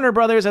Gaming, Warner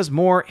Brothers has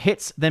more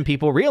hits than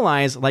people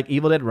realize, like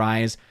Evil Dead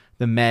Rise,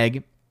 The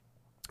Meg,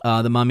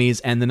 The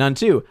Mummies, and The Nun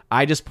 2.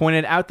 I just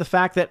pointed out the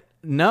fact that,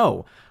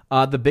 no.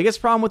 The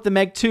biggest problem with The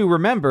Meg 2,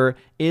 remember,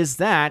 is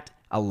that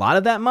a lot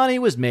of that money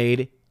was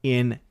made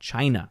in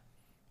China.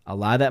 A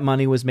lot of that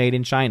money was made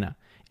in China.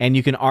 And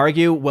you can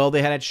argue, well,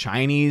 they had a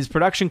Chinese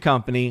production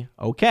company.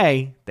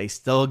 Okay, they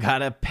still got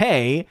to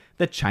pay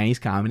the Chinese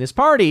Communist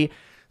Party.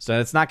 So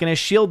it's not going to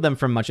shield them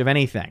from much of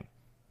anything.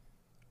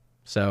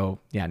 So,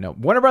 yeah, no.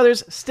 Warner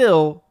Brothers,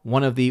 still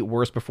one of the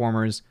worst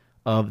performers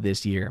of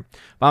this year.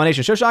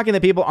 Abomination, so shocking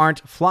that people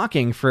aren't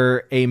flocking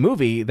for a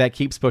movie that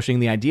keeps pushing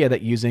the idea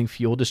that using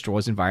fuel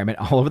destroys environment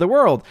all over the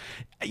world.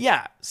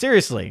 Yeah,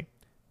 seriously.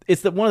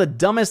 It's one of the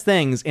dumbest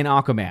things in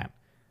Aquaman.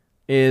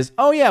 Is,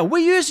 oh yeah,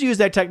 we used to use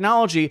that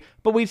technology,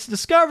 but we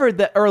discovered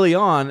that early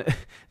on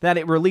that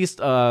it released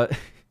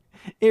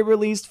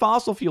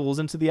fossil fuels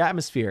into the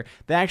atmosphere.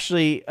 They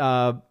actually,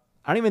 I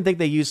don't even think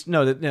they used,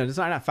 no, it's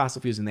not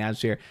fossil fuels in the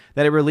atmosphere,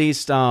 that it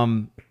released,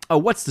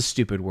 what's the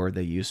stupid word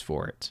they use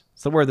for it?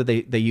 It's the word that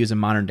they use in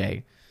modern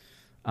day.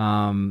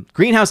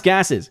 Greenhouse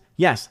gases.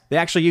 Yes, they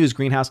actually use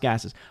greenhouse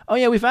gases. Oh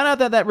yeah, we found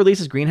out that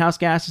releases greenhouse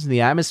gases in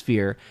the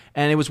atmosphere,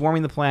 and it was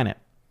warming the planet.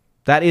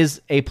 That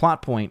is a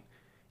plot point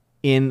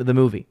in the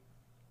movie.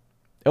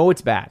 Oh,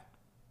 it's bad.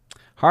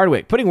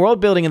 Hardwick, putting world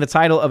building in the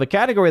title of a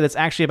category that's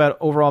actually about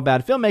overall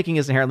bad filmmaking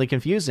is inherently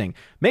confusing.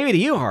 Maybe to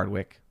you,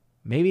 Hardwick.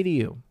 Maybe to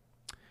you.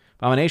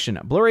 Abomination.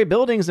 Blurry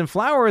buildings and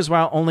flowers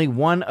while only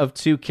one of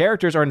two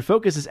characters are in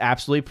focus is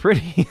absolutely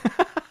pretty.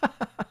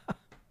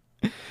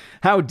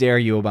 How dare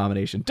you,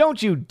 Abomination?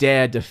 Don't you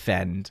dare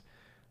defend.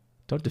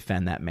 Don't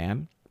defend that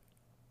man.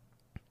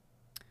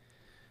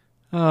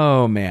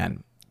 Oh,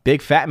 man.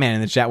 Big Fat Man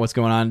in the chat. What's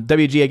going on?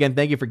 WG, again,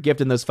 thank you for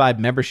gifting those 5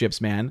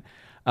 memberships, man.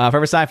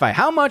 Forever Sci-Fi.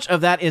 How much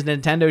of that is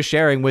Nintendo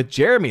sharing with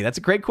Jeremy? That's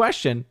a great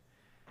question.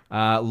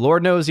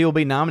 Lord knows he will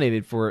be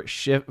nominated for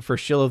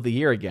Shill of the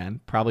Year again.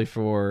 Probably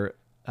for...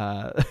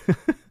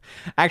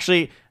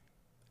 Actually,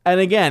 and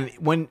again,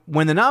 when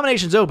the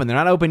nominations open, they're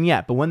not open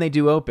yet, but when they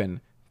do open,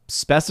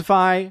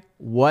 specify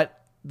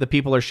what the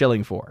people are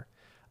shilling for.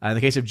 In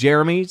the case of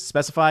Jeremy,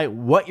 specify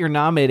what you're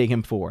nominating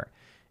him for.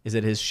 Is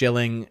it his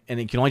shilling?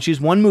 And you can only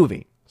choose one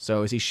movie.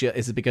 So is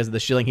it because of the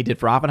shilling he did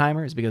for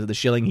Oppenheimer? Is it because of the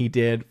shilling he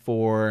did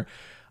for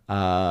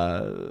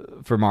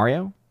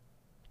Mario?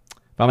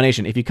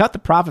 Abomination. If you cut the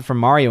profit from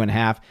Mario in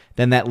half,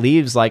 then that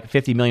leaves like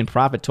 50 million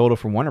profit total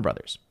for Warner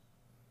Brothers.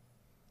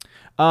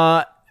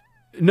 No.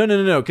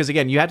 Because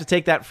again, you have to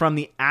take that from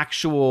the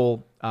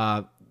actual,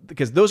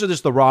 because those are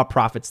just the raw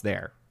profits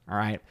there. All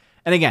right.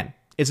 And again,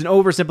 it's an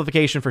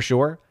oversimplification for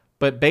sure,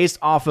 but based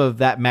off of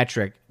that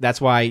metric, that's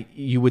why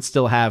you would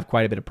still have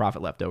quite a bit of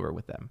profit left over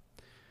with them.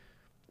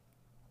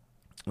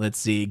 Let's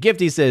see.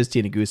 Gifty says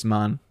Tina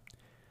Guzman.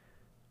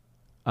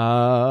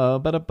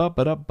 All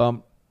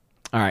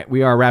right,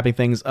 we are wrapping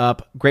things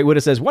up. Great Widow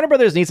says Warner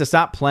Brothers needs to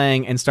stop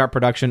playing and start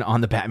production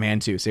on the Batman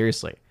 2.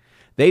 Seriously.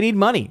 They need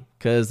money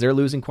because they're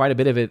losing quite a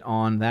bit of it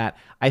on that.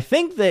 I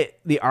think that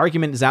the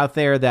argument is out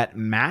there that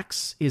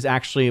Max is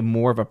actually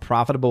more of a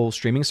profitable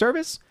streaming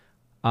service.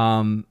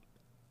 It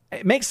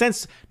makes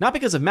sense, not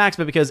because of Max,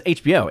 but because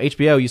HBO.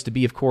 HBO used to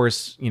be, of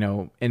course,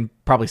 and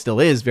probably still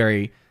is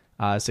very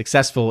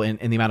successful in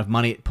the amount of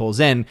money it pulls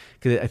in,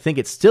 because I think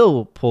it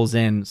still pulls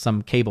in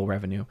some cable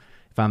revenue,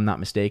 if I'm not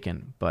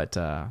mistaken. But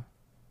I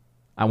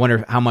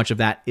wonder how much of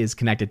that is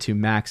connected to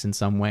Max in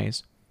some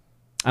ways.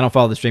 I don't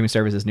follow the streaming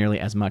services nearly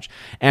as much.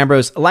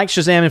 Ambrose, like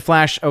Shazam and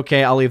Flash.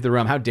 Okay, I'll leave the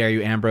room. How dare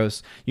you,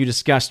 Ambrose? You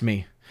disgust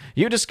me.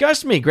 You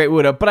disgust me, Great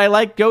Widow, but I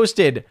like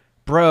Ghosted.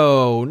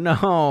 Bro,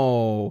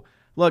 no.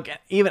 Look,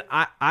 even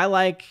I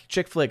like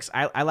chick flicks.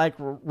 I like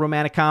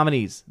romantic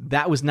comedies.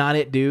 That was not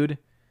it, dude.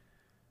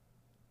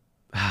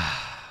 Man,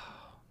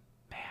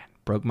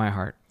 broke my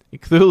heart.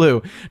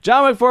 Cthulhu.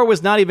 John Wick 4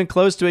 was not even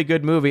close to a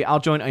good movie.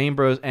 I'll join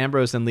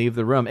Ambrose and leave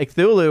the room.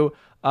 Cthulhu,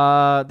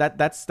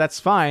 that's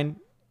fine.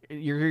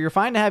 You're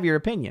fine to have your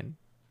opinion,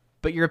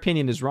 but your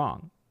opinion is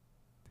wrong.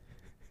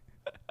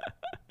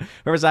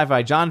 Remember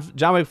Sci-Fi.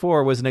 John Wick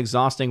 4 was an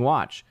exhausting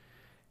watch.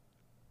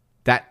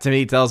 That, to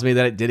me, tells me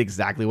that it did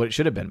exactly what it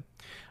should have been.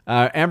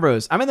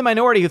 Ambrose, I'm in the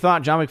minority who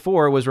thought John Wick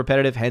 4 was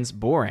repetitive, hence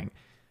boring.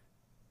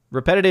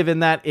 Repetitive in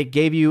that it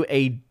gave you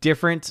a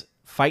different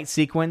fight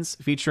sequence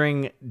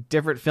featuring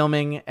different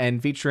filming and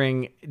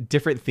featuring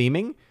different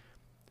theming.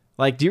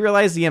 Like, do you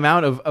realize the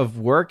amount of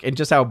work and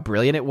just how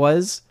brilliant it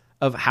was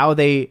of how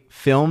they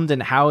filmed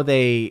and how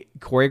they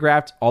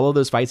choreographed all of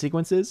those fight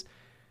sequences?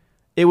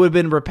 It would have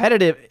been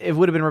repetitive. It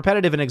would have been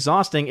repetitive and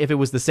exhausting if it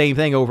was the same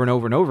thing over and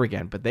over and over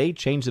again. But they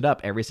changed it up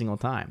every single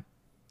time.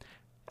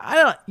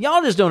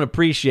 Y'all just don't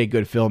appreciate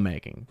good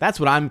filmmaking.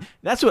 That's what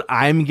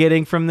I'm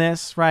getting from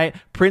this, right?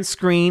 Print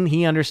Screen,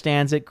 he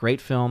understands it.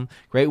 Great film.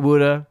 Great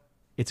Wuda.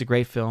 It's a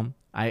great film.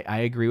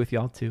 I agree with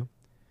y'all too.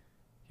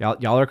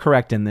 Y'all are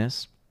correct in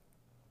this.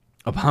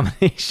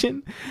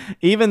 Abomination.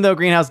 Even though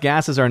greenhouse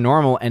gases are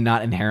normal and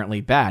not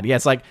inherently bad. Yeah,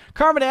 it's like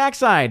carbon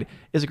dioxide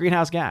is a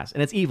greenhouse gas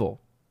and it's evil.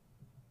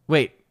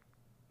 Wait,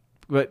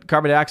 but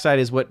carbon dioxide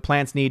is what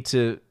plants need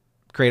to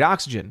create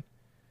oxygen.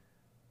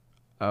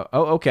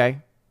 Okay.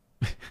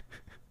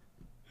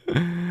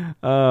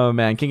 Oh,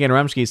 man. King Kane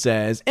Rumsky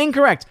says,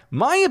 incorrect.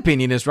 My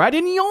opinion is right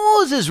and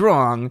yours is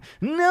wrong.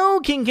 No,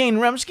 King Kane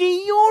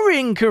Rumsky, you're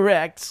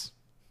incorrect.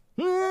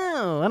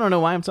 No, I don't know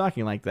why I'm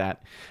talking like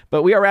that.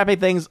 But we are wrapping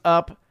things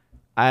up.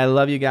 I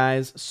love you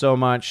guys so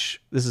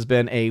much. This has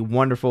been a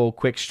wonderful,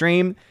 quick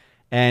stream.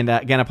 And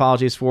again,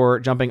 apologies for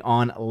jumping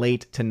on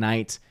late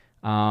tonight.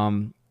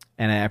 And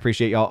I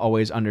appreciate y'all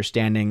always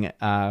understanding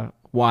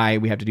why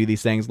we have to do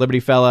these things. Liberty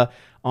Fella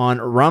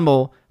on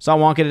Rumble saw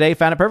Wonka today,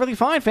 found it perfectly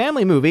fine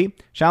family movie.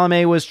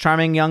 Chalamet was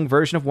charming young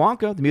version of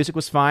Wonka. The music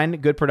was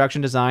fine, good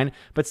production design,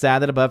 but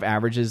sad that above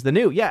average is the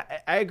new. Yeah,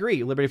 I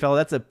agree, Liberty Fella.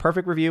 That's a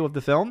perfect review of the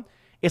film.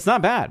 It's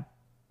not bad.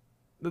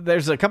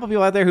 There's a couple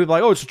people out there who are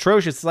like, oh, it's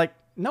atrocious. It's like,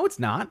 no, it's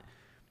not.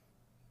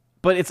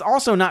 But it's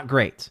also not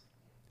great.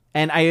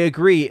 And I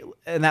agree.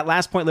 And that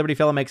last point Liberty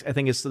Fella makes, I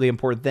think, is the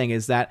important thing,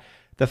 is that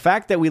the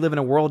fact that we live in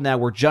a world now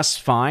where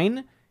just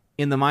fine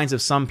in the minds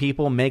of some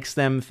people makes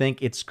them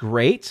think it's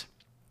great.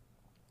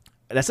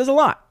 That says a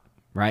lot,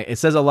 right? It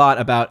says a lot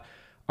about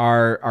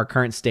our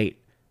current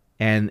state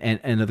and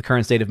the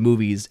current state of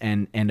movies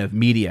and of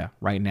media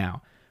right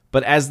now.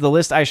 But as the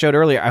list I showed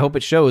earlier, I hope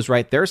it shows,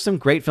 right? There's some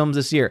great films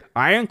this year.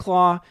 Iron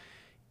Claw,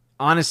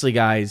 honestly,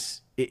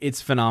 guys,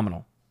 it's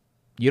phenomenal.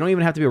 You don't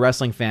even have to be a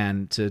wrestling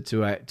fan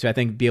to I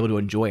think, be able to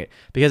enjoy it,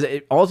 because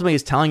it ultimately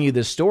is telling you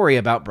this story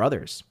about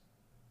brothers.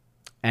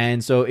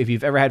 And so if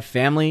you've ever had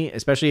family,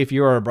 especially if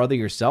you're a brother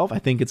yourself, I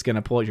think it's going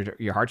to pull at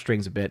your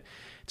heartstrings a bit.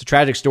 It's a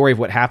tragic story of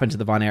what happened to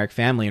the Von Erich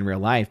family in real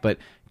life, but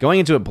going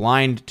into it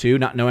blind too,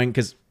 not knowing,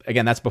 because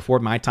again, that's before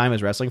my time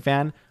as a wrestling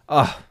fan.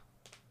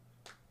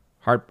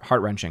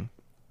 Heart-wrenching.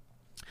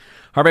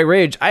 Heartbreak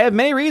Rage. I have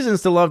many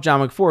reasons to love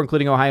John McFord,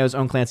 including Ohio's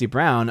own Clancy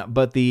Brown,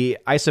 but the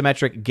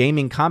isometric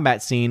gaming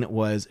combat scene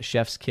was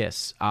chef's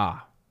kiss.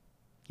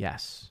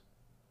 Yes.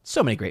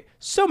 So many great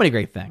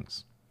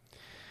things.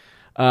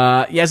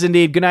 Yes,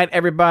 indeed. Good night,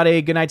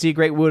 everybody. Good night to you,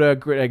 Great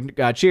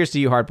Wuda. Cheers to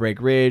you,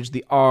 Heartbreak Ridge.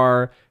 The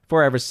R,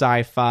 Forever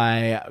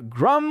Sci-Fi.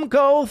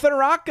 Grumko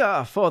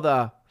Tharaka for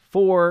the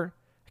 4,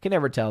 I can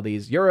never tell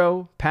these,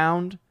 euro,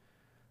 pound,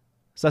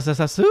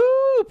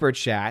 super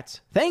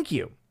chat. Thank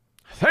you.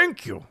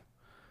 Thank you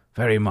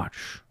very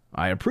much.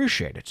 I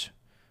appreciate it.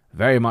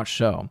 Very much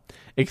so.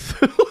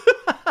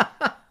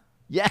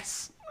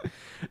 Yes.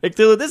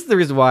 Icthulu, this is the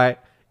reason why,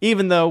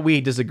 even though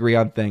we disagree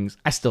on things,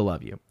 I still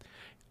love you.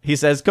 He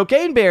says,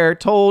 Cocaine Bear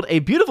told a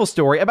beautiful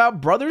story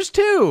about brothers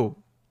too.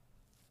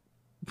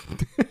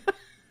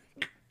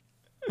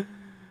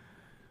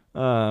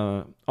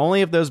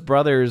 Only if those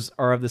brothers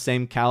are of the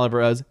same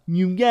caliber as,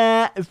 you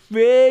got a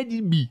friend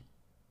in me.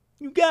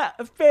 You got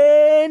a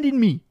friend in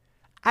me.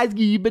 I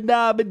see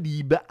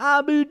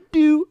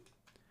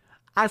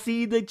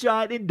the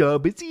chart and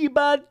double see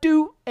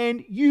do,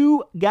 and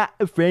you got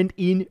a friend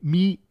in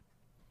me.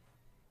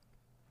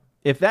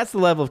 If that's the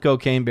level of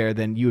Cocaine Bear,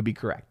 then you would be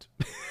correct.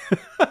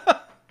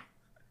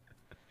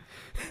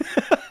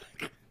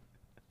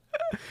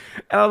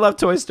 And I love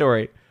Toy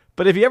Story.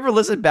 But if you ever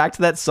listen back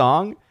to that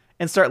song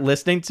and start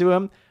listening to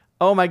him,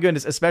 oh my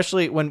goodness,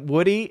 especially when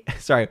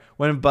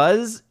when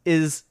Buzz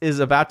is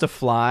about to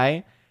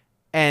fly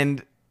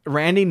and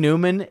Randy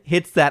Newman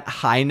hits that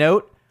high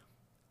note.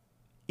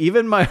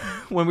 Even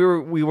when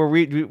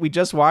we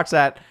just watched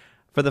that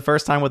for the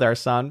first time with our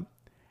son.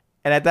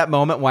 And at that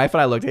moment, wife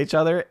and I looked at each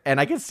other, and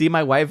I could see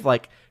my wife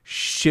like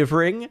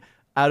shivering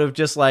out of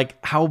just like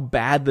how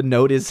bad the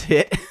note is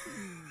hit.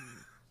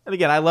 And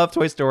again, I love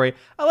Toy Story.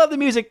 I love the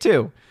music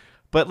too.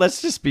 But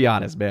let's just be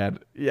honest, man.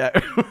 Yeah.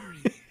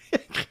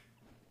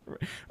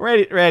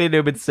 Randy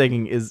Newman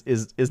singing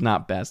is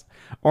not best.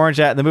 Orange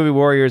Hat, the movie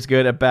Warrior is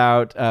good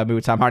about movie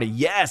with Tom Hardy.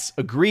 Yes,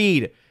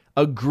 agreed.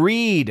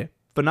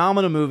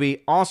 Phenomenal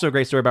movie. Also a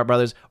great story about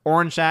brothers.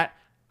 Orange Hat,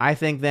 I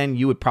think then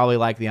you would probably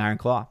like The Iron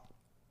Claw.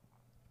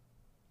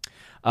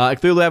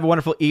 Cthulhu, have a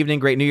wonderful evening.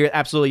 Great New Year.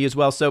 Absolutely, you as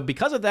well. So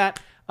because of that,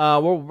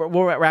 we'll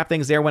wrap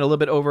things there. Went a little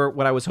bit over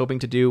what I was hoping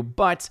to do.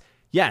 But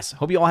yes,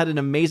 hope you all had an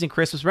amazing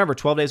Christmas. Remember,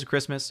 12 days of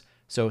Christmas.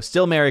 So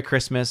still Merry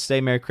Christmas.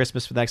 Stay Merry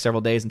Christmas for the next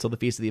several days until the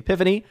Feast of the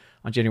Epiphany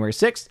on January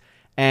 6th.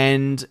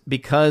 And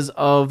because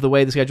of the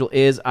way the schedule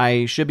is,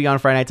 I should be on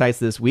Friday Night Tights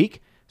this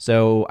week.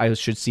 So I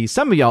should see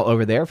some of y'all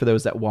over there for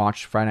those that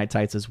watch Friday Night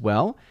Tights as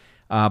well.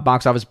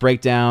 Box office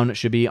breakdown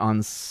should be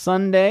on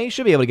Sunday.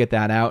 Should be able to get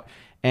that out.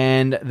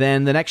 And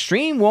then the next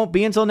stream won't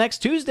be until next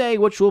Tuesday,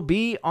 which will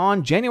be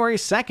on January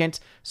 2nd.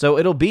 So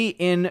it'll be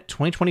in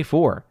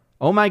 2024.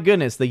 Oh my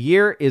goodness, the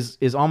year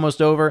is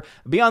almost over.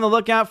 Be on the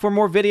lookout for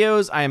more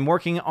videos. I am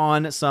working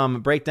on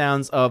some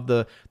breakdowns of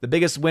the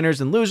biggest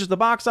winners and losers of the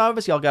box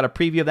office. Y'all got a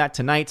preview of that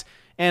tonight.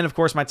 And of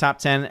course, my top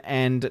 10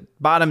 and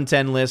bottom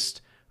 10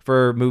 list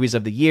for movies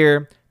of the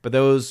year. But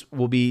those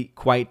will be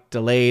quite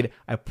delayed.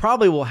 I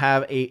probably will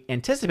have a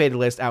anticipated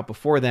list out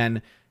before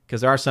then, because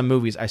there are some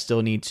movies I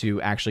still need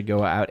to actually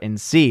go out and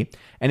see.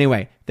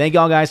 Anyway, thank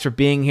y'all guys for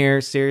being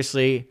here.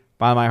 Seriously,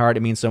 bottom of my heart,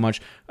 it means so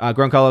much.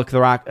 Grumko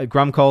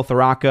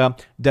Tharaka,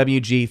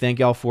 WG, thank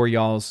y'all for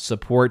y'all's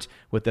support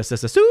with the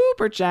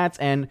super chats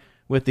and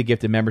with the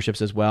gifted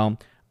memberships as well.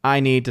 I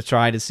need to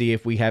try to see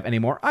if we have any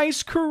more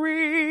ice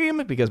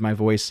cream, because my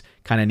voice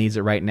kind of needs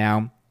it right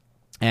now.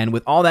 And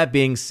with all that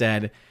being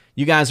said,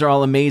 you guys are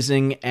all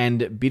amazing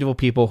and beautiful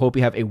people. Hope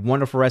you have a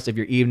wonderful rest of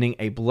your evening,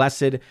 a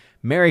blessed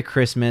Merry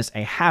Christmas,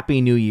 a Happy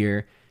New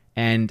Year,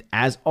 and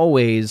as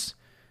always,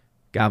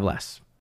 God bless.